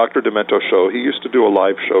on the Dr. Demento show. He used to do a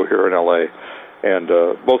live show here in L.A., and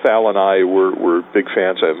both Al and I were big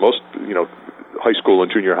fans. Most, high school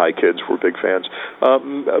and junior high kids were big fans.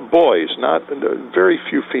 Boys, not very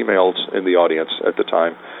few females in the audience at the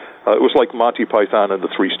time. It was like Monty Python and the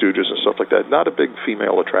Three Stooges and stuff like that. Not a big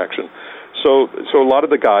female attraction. So a lot of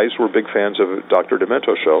the guys were big fans of Dr.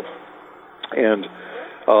 Demento show, and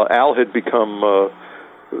Al had become,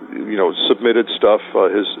 submitted stuff,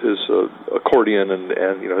 his accordion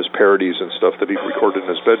and his parodies and stuff that he'd recorded in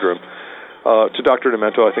his bedroom to Dr.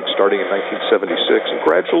 Demento, I think starting in 1976, and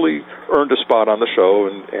gradually earned a spot on the show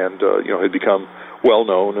and had become well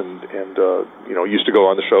known and used to go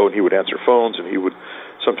on the show, and he would answer phones, and he would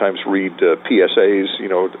sometimes read PSAs,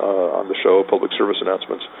 on the show, public service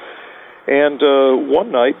announcements. And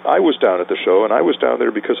one night, I was down at the show, and I was down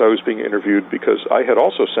there because I was being interviewed because I had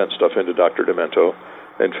also sent stuff into Dr. Demento,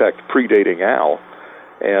 in fact, predating Al,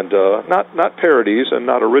 and not parodies and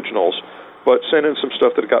not originals, but sent in some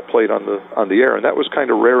stuff that got played on the air, and that was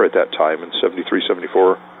kind of rare at that time in 73,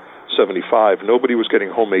 74, 75. Nobody was getting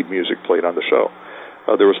homemade music played on the show.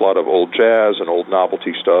 There was a lot of old jazz and old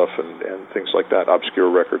novelty stuff and things like that,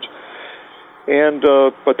 obscure records. And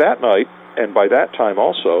but that night, and by that time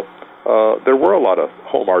also, there were a lot of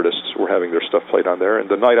home artists who were having their stuff played on there. And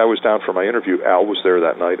the night I was down for my interview, Al was there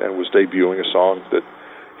that night and was debuting a song that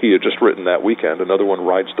he had just written that weekend. Another one,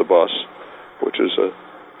 Rides the Bus, which is a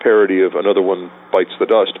parody of Another One Bites the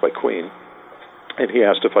Dust by Queen. And he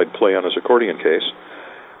asked if I'd play on his accordion case.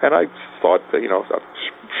 And I thought,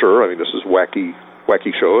 sure, I mean, this is wacky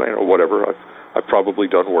show, whatever. I've probably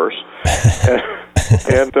done worse.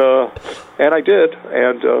 And I did,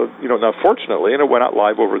 and now fortunately, and it went out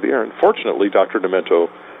live over the air. And fortunately, Dr. Demento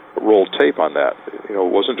rolled tape on that. It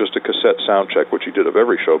wasn't just a cassette sound check, which he did of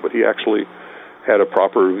every show, but he actually had a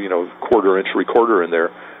proper, quarter-inch recorder in there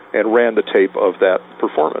and ran the tape of that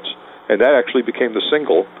performance. And that actually became the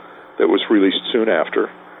single that was released soon after.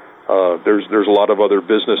 There's a lot of other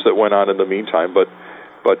business that went on in the meantime, but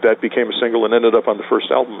that became a single and ended up on the first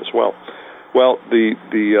album as well. Well,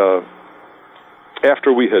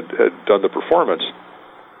 after we had done the performance,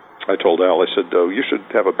 I told Al, I said, you should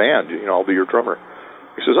have a band, I'll be your drummer.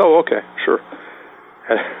 He says, oh, okay, sure.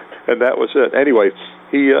 And that was it. Anyway,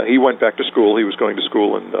 he went back to school. He was going to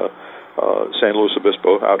school in San Luis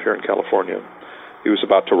Obispo out here in California. He was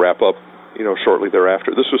about to wrap up, shortly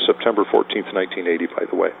thereafter. This was September 14th, 1980, by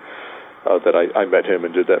the way, that I met him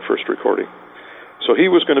and did that first recording. So he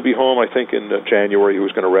was going to be home, I think, in January. He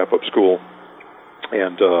was going to wrap up school.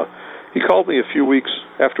 And he called me a few weeks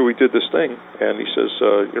after we did this thing, and he says,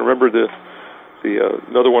 you remember the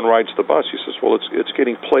Another One Rides the Bus? He says, well, it's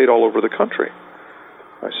getting played all over the country.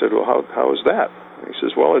 I said, well, how is that? And he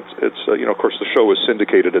says, well, it's of course, the show was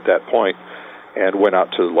syndicated at that point and went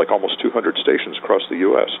out to like almost 200 stations across the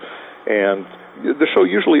U.S. And the show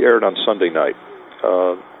usually aired on Sunday night.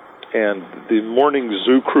 And the morning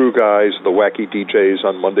zoo crew guys, the wacky DJs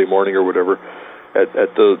on Monday morning or whatever,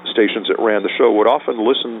 at the stations that ran the show would often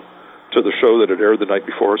listen to the show that had aired the night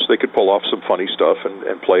before, so they could pull off some funny stuff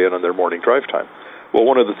and play it on their morning drive time. Well,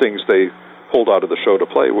 one of the things they pulled out of the show to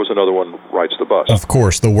play was Another One Rides the Bus. Of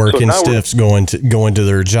course, the working stiffs going to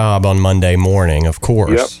their job on Monday morning, of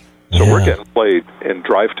course. Yep. So we're getting played in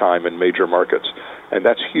drive time in major markets, and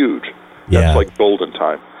that's huge. That's like golden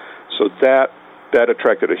time. So that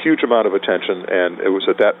attracted a huge amount of attention, and it was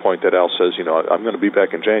at that point that Al says, I'm going to be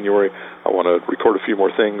back in January. I want to record a few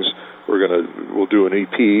more things. We'll do an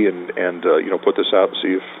EP and put this out and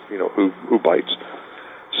see if who bites.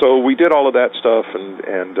 So we did all of that stuff,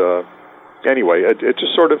 and anyway, it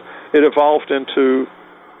just sort of evolved into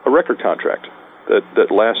a record contract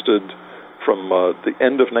that lasted from the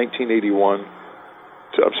end of 1981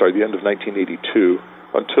 to the end of 1982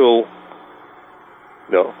 until.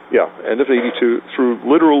 End of 82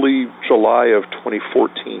 through literally July of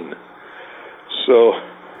 2014. So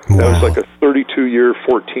that was like a 32-year,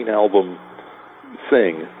 14-album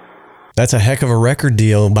thing. That's a heck of a record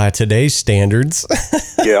deal by today's standards.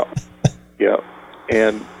 Yeah.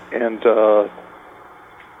 And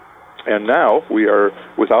now we are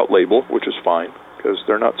without label, which is fine because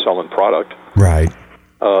they're not selling product. Right.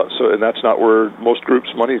 And that's not where most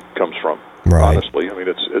groups' money comes from. Right. Honestly, I mean,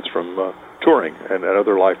 it's from touring and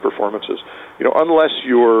other live performances. Unless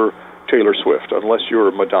you're Taylor Swift, unless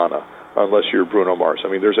you're Madonna, unless you're Bruno Mars. I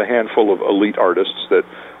mean, there's a handful of elite artists that,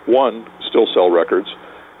 one, still sell records,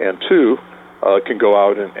 and two, can go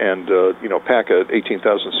out and pack an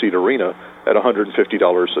 18,000-seat arena at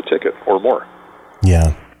 $150 a ticket or more.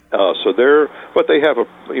 Yeah. But they have a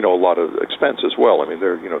lot of expense as well. I mean,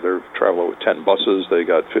 they're traveling with 10 buses. They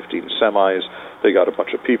got 15 semis. They got a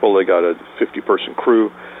bunch of people. They got a 50-person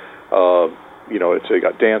crew. They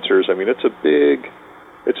got dancers. I mean, it's a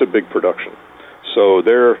big production. So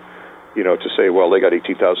they're, to say, well, they got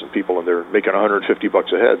 18,000 people and they're making $150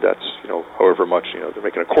 a head. That's however much. They're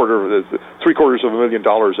making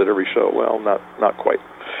 $750,000 at every show. Well, not quite.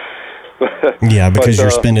 Yeah, because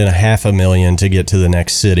you're spending $500,000 to get to the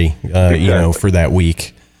next city, exactly. For that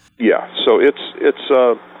week. Yeah, so it's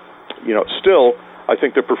still, I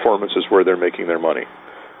think the performance is where they're making their money.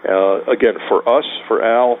 Again, for us, for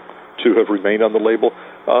Al, to have remained on the label,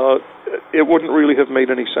 it wouldn't really have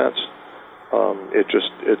made any sense.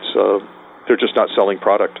 They're just not selling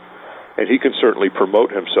product, and he can certainly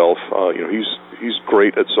promote himself. He's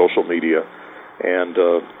great at social media, and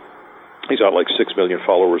he's got like 6 million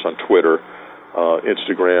followers on Twitter,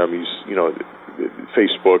 Instagram. He's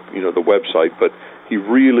Facebook, the website. But he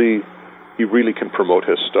really can promote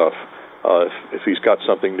his stuff. If he's got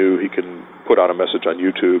something new, he can put out a message on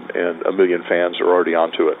YouTube, and 1 million fans are already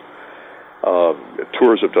onto it.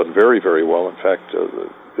 Tours have done very, very well. In fact,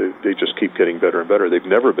 they just keep getting better and better. They've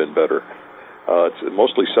never been better. It's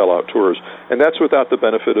mostly sell-out tours, and that's without the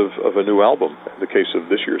benefit of a new album. In the case of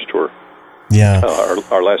this year's tour. Yeah.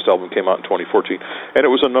 Our last album came out in 2014, and it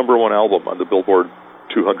was a #1 album on the Billboard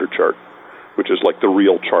 200 chart, which is like the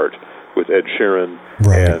real chart with Ed Sheeran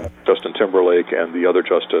and Justin Timberlake and the other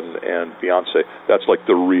Justin and Beyonce. That's like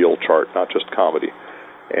the real chart, not just comedy.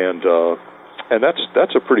 And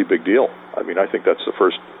that's a pretty big deal. I mean, I think that's the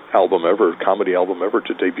first comedy album ever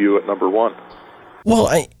to debut at #1. Well,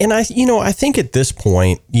 I think at this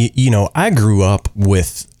point, I grew up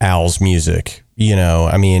with Al's music,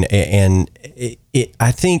 I mean, and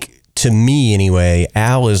I think to me anyway,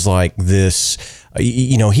 Al is like this,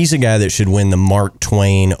 he's a guy that should win the Mark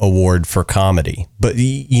Twain Award for comedy, but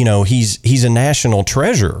he's a national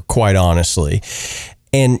treasure, quite honestly.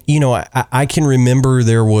 And, I can remember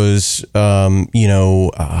there was, I'm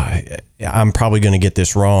probably going to get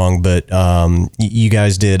this wrong, but you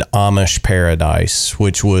guys did Amish Paradise,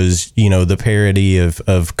 which was, the parody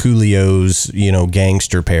of Coolio's,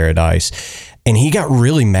 Gangster Paradise. And he got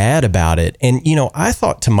really mad about it. And, I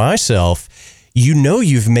thought to myself,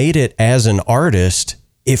 you've made it as an artist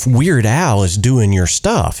if Weird Al is doing your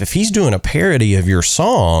stuff. If he's doing a parody of your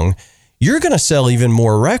song, you're going to sell even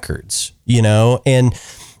more records, and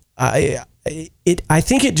I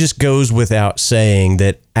think it just goes without saying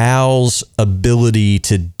that Al's ability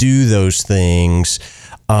to do those things,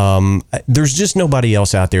 there's just nobody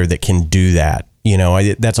else out there that can do that.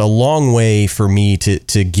 That's a long way for me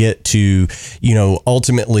to get to,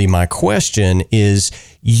 ultimately my question is,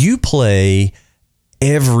 you play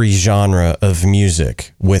every genre of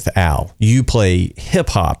music with Al. You play hip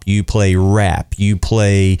hop, you play rap, you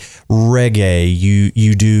play reggae,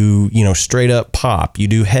 you do, straight up pop, you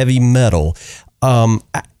do heavy metal.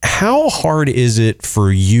 How hard is it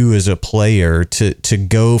for you as a player to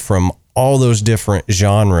go from all those different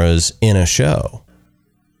genres in a show?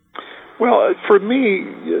 Well, for me,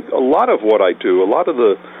 a lot of what I do, a lot of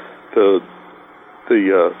the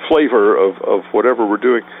flavor of whatever we're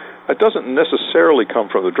doing, it doesn't necessarily come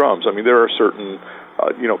from the drums. I mean, there are certain,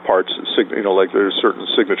 parts, like there's certain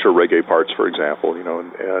signature reggae parts, for example,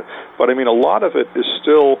 but I mean, a lot of it is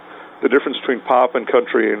still the difference between pop and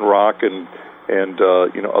country and rock and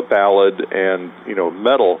a ballad and,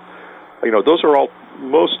 metal. Those are all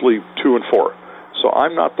mostly 2 and 4. So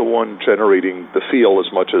I'm not the one generating the feel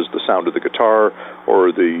as much as the sound of the guitar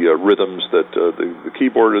or the rhythms that the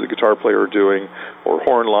keyboard or the guitar player are doing, or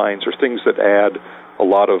horn lines or things that add a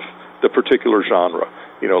lot of the particular genre,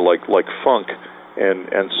 like funk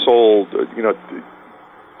and soul,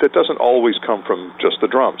 that doesn't always come from just the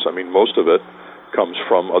drums. I mean, most of it comes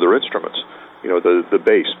from other instruments. The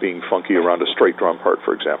bass being funky around a straight drum part,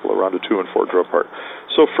 for example, around a 2 and 4 drum part.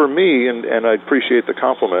 So for me, and I appreciate the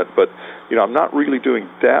compliment, but I'm not really doing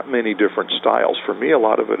that many different styles. For me, a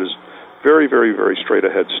lot of it is very, very, very straight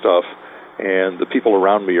ahead stuff, and the people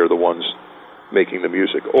around me are the ones making the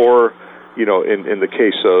music. Or, in the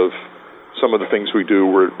case of some of the things we do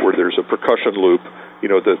where there's a percussion loop,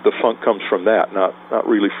 the funk comes from that, not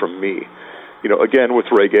really from me. again, with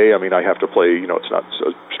reggae, I mean, I have to play, it's not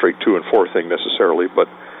a straight 2 and 4 thing necessarily, but,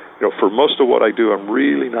 for most of what I do, I'm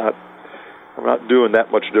not doing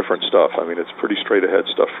that much different stuff. I mean, it's pretty straight ahead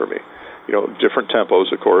stuff for me. Different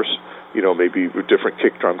tempos, of course, maybe with different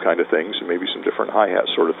kick drum kind of things, and maybe some different hi-hat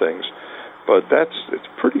sort of things. But it's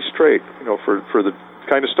pretty straight, for the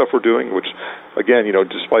kind of stuff we're doing, which, again,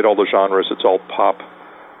 despite all the genres, it's all pop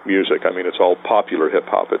music. I mean, it's all popular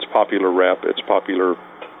hip-hop. It's popular rap. It's popular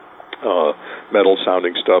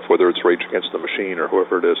metal-sounding stuff, whether it's Rage Against the Machine or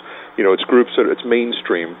whoever it is. It's groups it's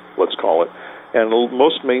mainstream, let's call it. And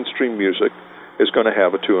most mainstream music is going to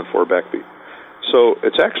have a 2 and 4 backbeat. So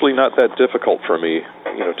it's actually not that difficult for me,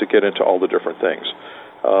 to get into all the different things.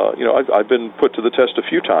 I've been put to the test a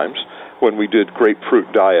few times when we did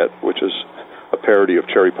Grapefruit Diet, which is a parody of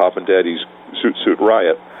Cherry Poppin' Daddy's Zoot Suit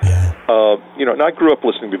Riot. Yeah. And I grew up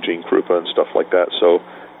listening to Gene Krupa and stuff like that, so,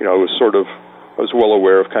 I was well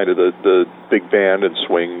aware of kind of the big band and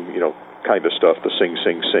swing, kind of stuff, the sing,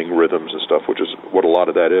 sing, sing rhythms and stuff, which is what a lot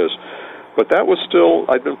of that is. But that was still,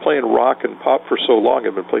 I'd been playing rock and pop for so long,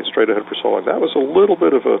 I'd been playing straight ahead for so long, that was a little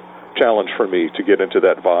bit of a challenge for me to get into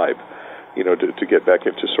that vibe, to get back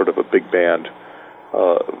into sort of a big band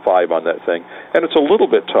vibe on that thing. And it's a little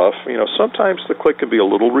bit tough. Sometimes the click can be a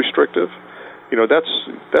little restrictive. That's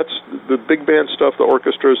the big band stuff, the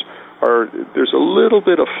orchestras, there's a little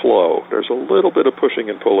bit of flow. There's a little bit of pushing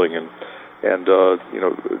and pulling, and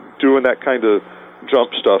doing that kind of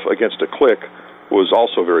jump stuff against a click was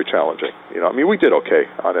also very challenging. We did okay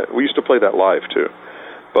on it. We used to play that live too,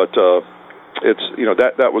 but it's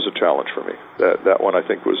that was a challenge for me. That one I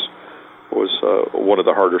think was one of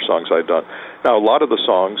the harder songs I'd done. Now a lot of the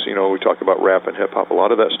songs, we talk about rap and hip hop. A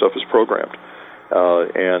lot of that stuff is programmed,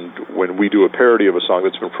 and when we do a parody of a song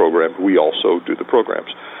that's been programmed, we also do the programs.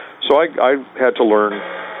 So I had to learn,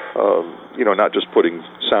 not just putting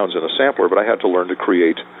sounds in a sampler, but I had to learn to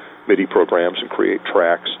create MIDI programs and create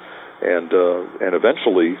tracks. And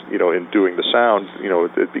eventually, in doing the sound,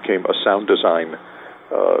 it became a sound design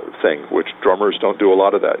thing, which drummers don't do a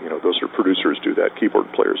lot of that. Those are producers do that,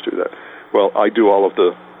 keyboard players do that. Well, I do all of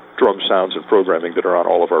the drum sounds and programming that are on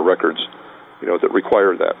all of our records, that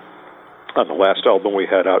require that. On the last album we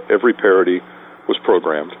had out, every parody was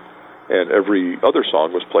programmed, and every other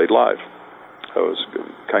song was played live. It was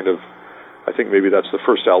kind of, I think maybe that's the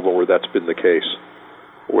first album where that's been the case,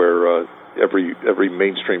 where every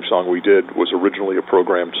mainstream song we did was originally a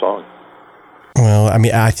programmed song. Well, I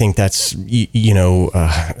mean, I think that's,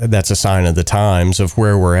 that's a sign of the times of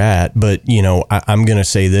where we're at. But, I'm going to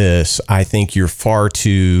say this. I think you're far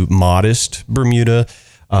too modest, Bermuda.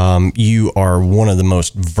 You are one of the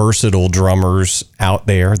most versatile drummers out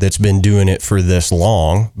there that's been doing it for this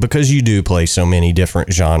long, because you do play so many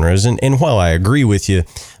different genres. And while I agree with you,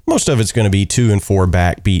 most of it's going to be 2 and 4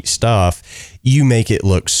 backbeat stuff. You make it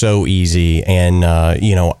look so easy. And,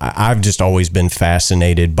 I've just always been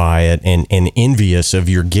fascinated by it and envious of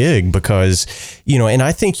your gig because, and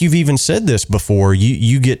I think you've even said this before,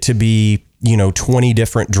 you get to be, 20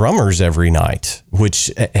 different drummers every night, which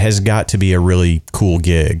has got to be a really cool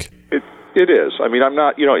gig. It is. I mean, I'm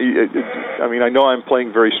not, I know I'm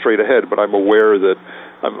playing very straight ahead, but I'm aware that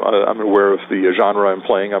I'm aware of the genre I'm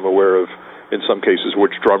playing. I'm aware of, in some cases,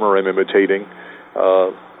 which drummer I'm imitating.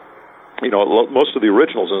 Most of the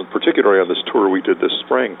originals, and particularly on this tour we did this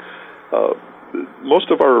spring, most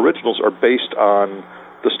of our originals are based on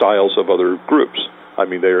the styles of other groups. I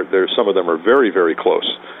mean, some of them are very, very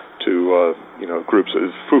close to groups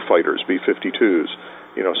of Foo Fighters, B-52s,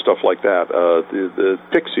 stuff like that. The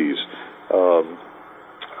Pixies.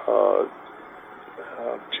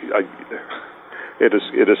 It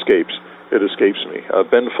escapes me.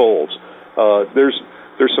 Ben Folds. There's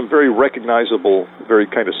some very recognizable, very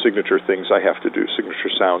kind of signature things I have to do,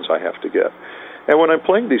 signature sounds I have to get. And when I'm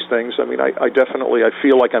playing these things, I mean, I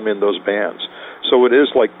feel like I'm in those bands. So it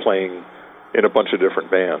is like playing in a bunch of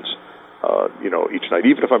different bands, each night.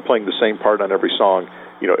 Even if I'm playing the same part on every song,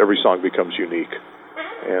 every song becomes unique.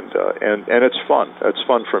 And it's fun. It's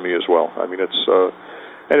fun for me as well. I mean,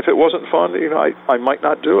 and if it wasn't fun, I might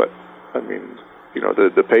not do it. I mean,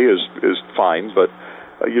 the pay is fine, but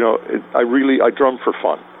I drum for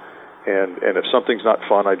fun, and if something's not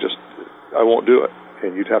fun, I won't do it,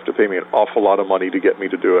 and you'd have to pay me an awful lot of money to get me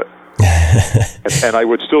to do it, and I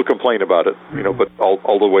would still complain about it, but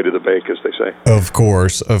all the way to the bank, as they say. Of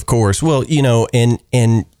course. Well,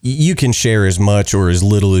 and you can share as much or as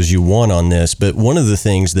little as you want on this, but one of the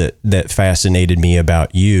things that fascinated me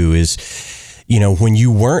about you is, when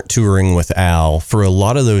you weren't touring with Al for a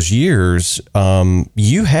lot of those years,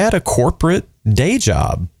 you had a corporate day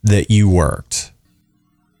job that you worked.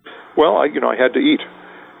 Well, I had to eat,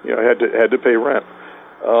 I had to pay rent.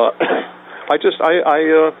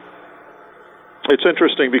 It's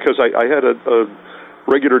interesting because I had a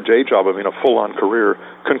regular day job. I mean, a full-on career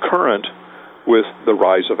concurrent with the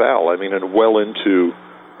rise of Al. I mean, and well into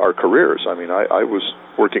our careers. I mean, I was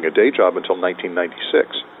working a day job until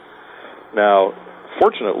 1996. Now,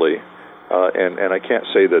 fortunately, and I can't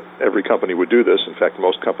say that every company would do this. In fact,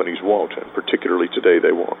 most companies won't, and particularly today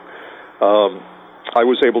they won't. I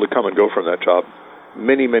was able to come and go from that job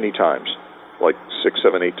many, many times, like 6,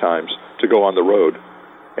 7, 8 times, to go on the road,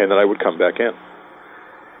 and then I would come back in.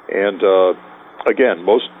 And again,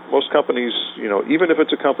 most companies, even if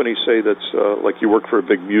it's a company, say that's like you work for a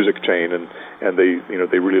big music chain, and they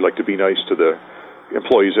really like to be nice to the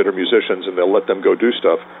employees that are musicians, and they'll let them go do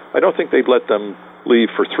stuff. I don't think they'd let them leave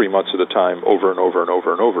for 3 months at a time, over and over and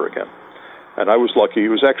over and over again. And I was lucky.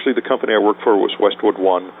 It was actually the company I worked for was Westwood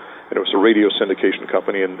One, and it was a radio syndication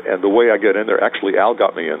company. And the way I get in there, actually Al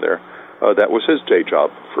got me in there. That was his day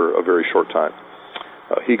job for a very short time.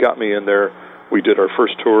 He got me in there. We did our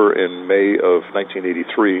first tour in May of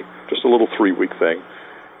 1983, just a little 3-week thing,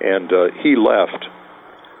 and he left.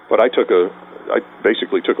 But I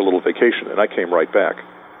basically took a little vacation, and I came right back,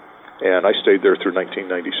 and I stayed there through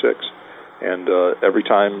 1996. And every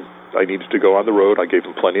time I needed to go on the road, I gave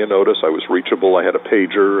him plenty of notice. I was reachable. I had a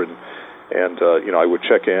pager, and I would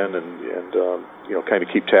check in and kind of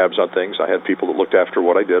keep tabs on things. I had people that looked after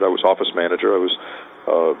what I did. I was office manager. I was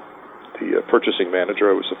the purchasing manager.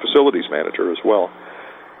 I was the facilities manager as well.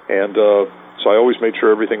 And so I always made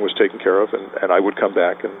sure everything was taken care of, and I would come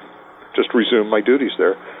back and just resume my duties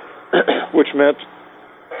there, which meant,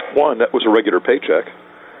 one, that was a regular paycheck,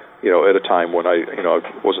 at a time when I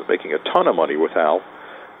wasn't making a ton of money with Al,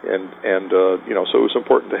 and so it was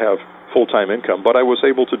important to have full-time income, but I was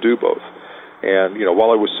able to do both. And,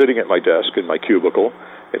 while I was sitting at my desk in my cubicle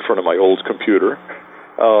in front of my old computer,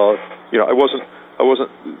 I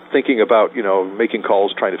wasn't thinking about, making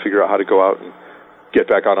calls, trying to figure out how to go out and get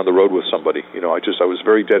back out on the road with somebody. I was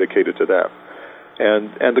very dedicated to that.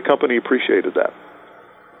 And the company appreciated that.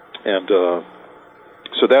 And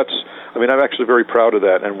so I'm actually very proud of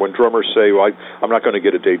that. And when drummers say, well, I'm not going to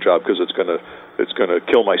get a day job because it's going to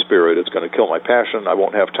kill my spirit, it's going to kill my passion, I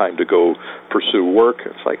won't have time to go pursue work.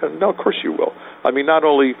 It's like, no, of course you will. I mean, not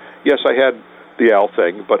only, yes, I had the Al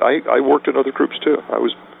thing, but I worked in other groups too. I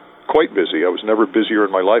was quite busy. I was never busier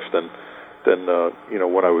in my life than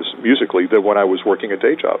when I was musically than when I was working a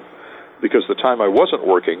day job, because the time I wasn't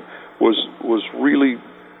working was really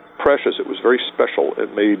precious. It was very special.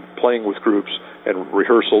 It made playing with groups and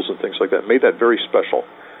rehearsals and things like that, made that very special.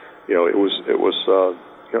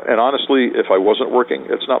 And honestly, if I wasn't working,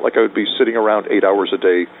 it's not like I would be sitting around 8 hours a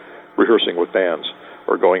day rehearsing with bands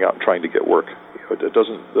or going out and trying to get work. It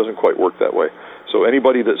doesn't quite work that way. So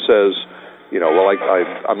anybody that says, well,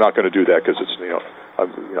 I'm not going to do that because it's,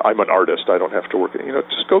 I'm an artist, I don't have to work.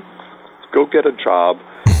 Just go get a job.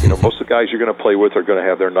 Most of the guys you're going to play with are going to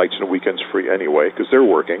have their nights and weekends free anyway because they're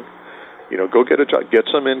working. Go get a job, get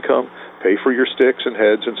some income, pay for your sticks and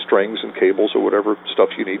heads and strings and cables or whatever stuff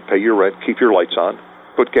you need, pay your rent, keep your lights on,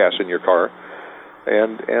 put gas in your car,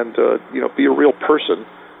 and be a real person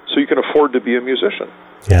so you can afford to be a musician.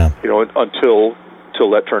 Yeah. Until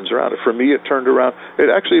that turns around. For me, it turned around.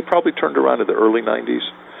 It probably turned around in the early 90s.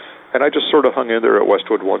 And I just sort of hung in there at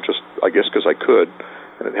Westwood One, just, I guess, because I could,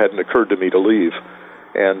 and it hadn't occurred to me to leave.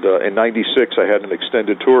 And in 96, I had an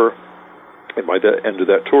extended tour, and by the end of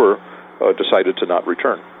that tour, decided to not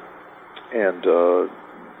return, and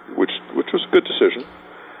which was a good decision,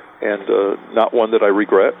 and not one that I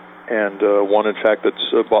regret, and one, in fact,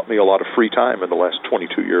 that's bought me a lot of free time in the last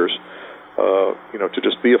 22 years, to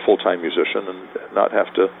just be a full-time musician and not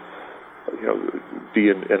have to, be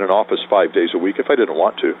in an office 5 days a week if I didn't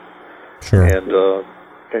want to. Sure. And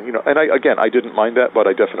I didn't mind that, but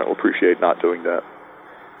I definitely appreciate not doing that.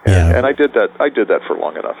 And I did that for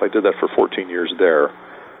long enough. I did that for 14 years there,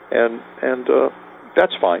 and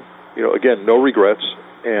that's fine. Again, no regrets.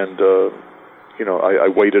 And I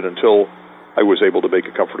waited until I was able to make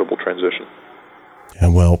a comfortable transition. Yeah,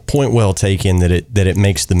 well, point well taken that it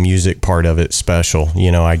makes the music part of it special.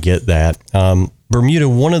 I get that. Bermuda,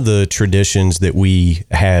 one of the traditions that we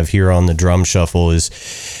have here on the Drum Shuffle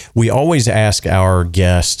is we always ask our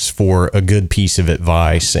guests for a good piece of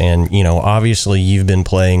advice. And, obviously you've been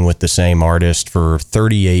playing with the same artist for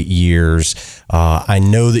 38 years. I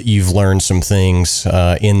know that you've learned some things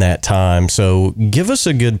in that time. So give us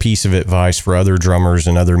a good piece of advice for other drummers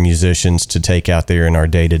and other musicians to take out there in our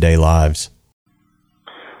day-to-day lives.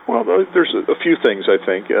 Well, there's a few things, I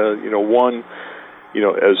think. One,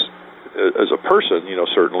 as a person,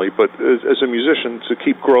 certainly, but as a musician, to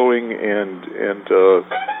keep growing and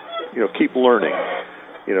keep learning.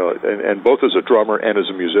 And both as a drummer and as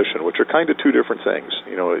a musician, which are kind of two different things.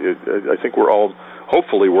 I think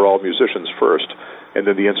hopefully we're all musicians first, and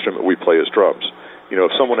then the instrument we play is drums.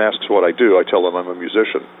 If someone asks what I do, I tell them I'm a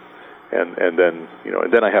musician, and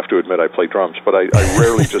then I have to admit I play drums. But I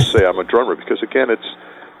rarely just say I'm a drummer, because again,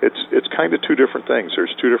 it's kind of two different things.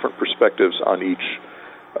 There's two different perspectives on each,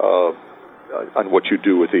 on what you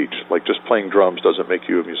do with each. Like, just playing drums doesn't make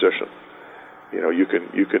you a musician. You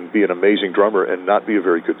can be an amazing drummer and not be a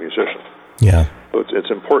very good musician. Yeah. So it's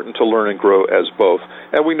important to learn and grow as both,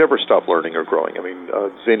 and we never stop learning or growing. I mean,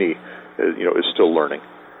 Vinny, is still learning.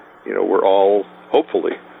 We're all,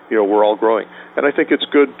 hopefully, we're all growing, and I think it's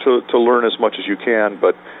good to learn as much as you can,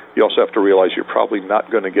 but you also have to realize you're probably not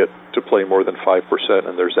going to get to play more than 5%,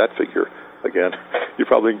 and there's that figure again. You're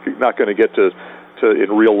probably not going to get to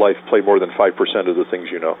in real life play more than 5% of the things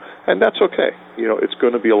and that's okay. It's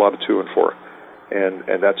going to be a lot of 2 and 4.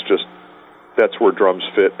 And that's where drums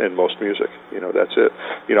fit in most music. That's it.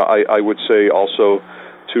 I would say also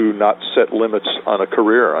to not set limits on a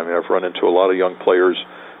career. I mean, I've run into a lot of young players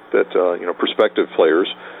that, prospective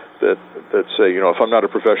players that say, if I'm not a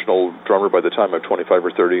professional drummer by the time I'm 25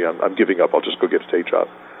 or 30, I'm giving up. I'll just go get a day job.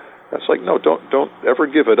 That's like, no, don't ever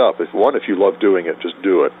give it up. If you love doing it, just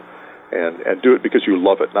do it. And do it because you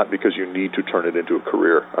love it, not because you need to turn it into a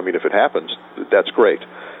career. I mean, if it happens, that's great.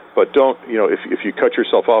 But don't, if you cut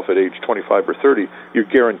yourself off at age 25 or 30, you're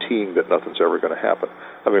guaranteeing that nothing's ever going to happen.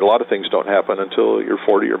 I mean, a lot of things don't happen until you're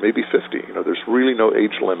 40 or maybe 50. There's really no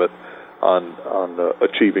age limit on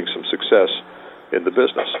achieving some success in the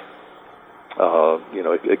business.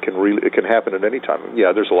 It can happen at any time.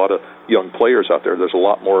 Yeah, there's a lot of young players out there. There's a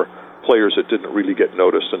lot more players that didn't really get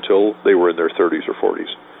noticed until they were in their 30s or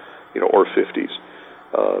 40s, or 50s.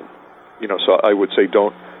 So I would say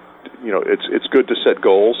don't. It's good to set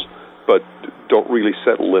goals, but don't really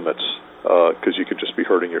set limits, because you could just be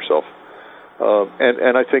hurting yourself.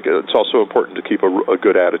 And I think it's also important to keep a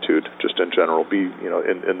good attitude, just in general. Be,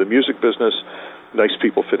 in the music business, nice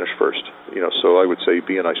people finish first. So I would say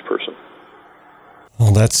be a nice person.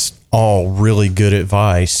 Well, that's all really good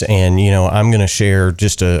advice. And, I'm going to share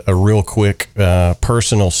just a real quick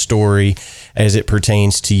personal story as it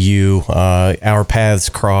pertains to you. Our paths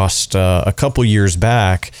crossed a couple years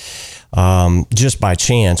back, just by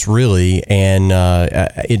chance, really. And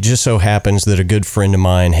it just so happens that a good friend of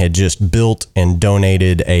mine had just built and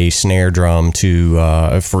donated a snare drum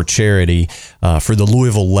for charity for the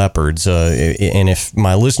Louisville Leopards. And if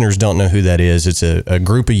my listeners don't know who that is, it's a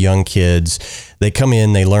group of young kids. They come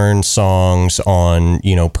in, they learn songs on,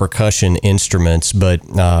 percussion instruments. But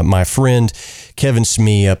my friend Kevin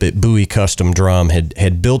Smee up at Bowie Custom Drum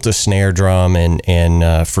had built a snare drum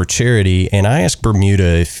and for charity. And I asked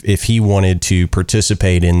Bermuda if he wanted to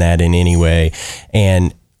participate in that in any way.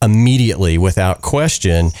 And immediately, without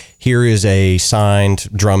question, here is a signed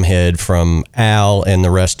drum head from Al and the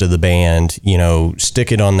rest of the band.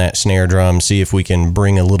 Stick it on that snare drum, see if we can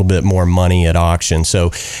bring a little bit more money at auction. So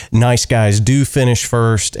nice guys do finish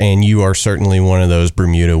first, and you are certainly one of those,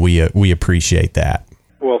 Bermuda. We appreciate that.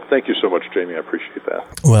 Well, thank you so much, Jamie. I appreciate that.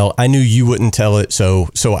 Well, I knew you wouldn't tell it, so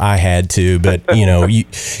I had to. But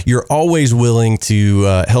you're always willing to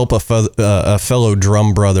help a fellow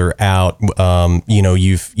drum brother out.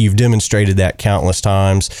 You've demonstrated that countless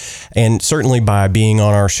times, and certainly by being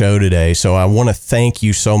on our show today. So I want to thank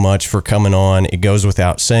you so much for coming on. It goes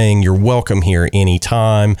without saying, you're welcome here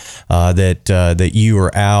anytime that you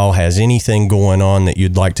or Al has anything going on that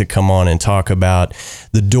you'd like to come on and talk about.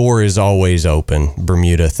 The door is always open,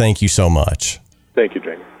 Bermuda. Thank you so much. Thank you,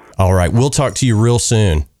 Jamie. All right. We'll talk to you real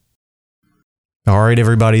soon. All right,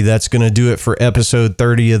 everybody, that's going to do it for episode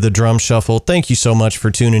 30 of the Drum Shuffle. Thank you so much for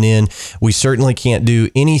tuning in. We certainly can't do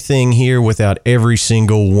anything here without every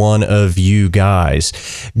single one of you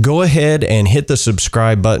guys. Go ahead and hit the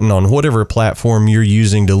subscribe button on whatever platform you're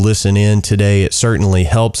using to listen in today. It certainly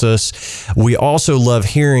helps us. We also love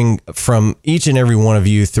hearing from each and every one of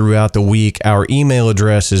you throughout the week. Our email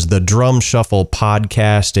address is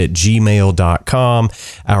thedrumshufflepodcast@gmail.com.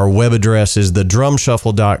 Our web address is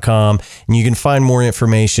thedrumshuffle.com, and you can find more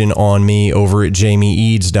information on me over at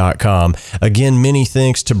jamieeads.com. Again, many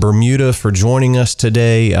thanks to Bermuda for joining us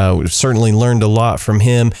today. We've certainly learned a lot from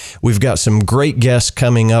him. We've got some great guests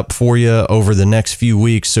coming up for you over the next few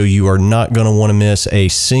weeks, so you are not going to want to miss a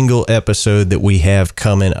single episode that we have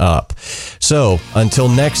coming up. So until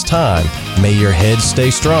next time, may your head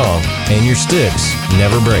stay strong and your sticks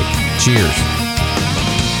never break. Cheers.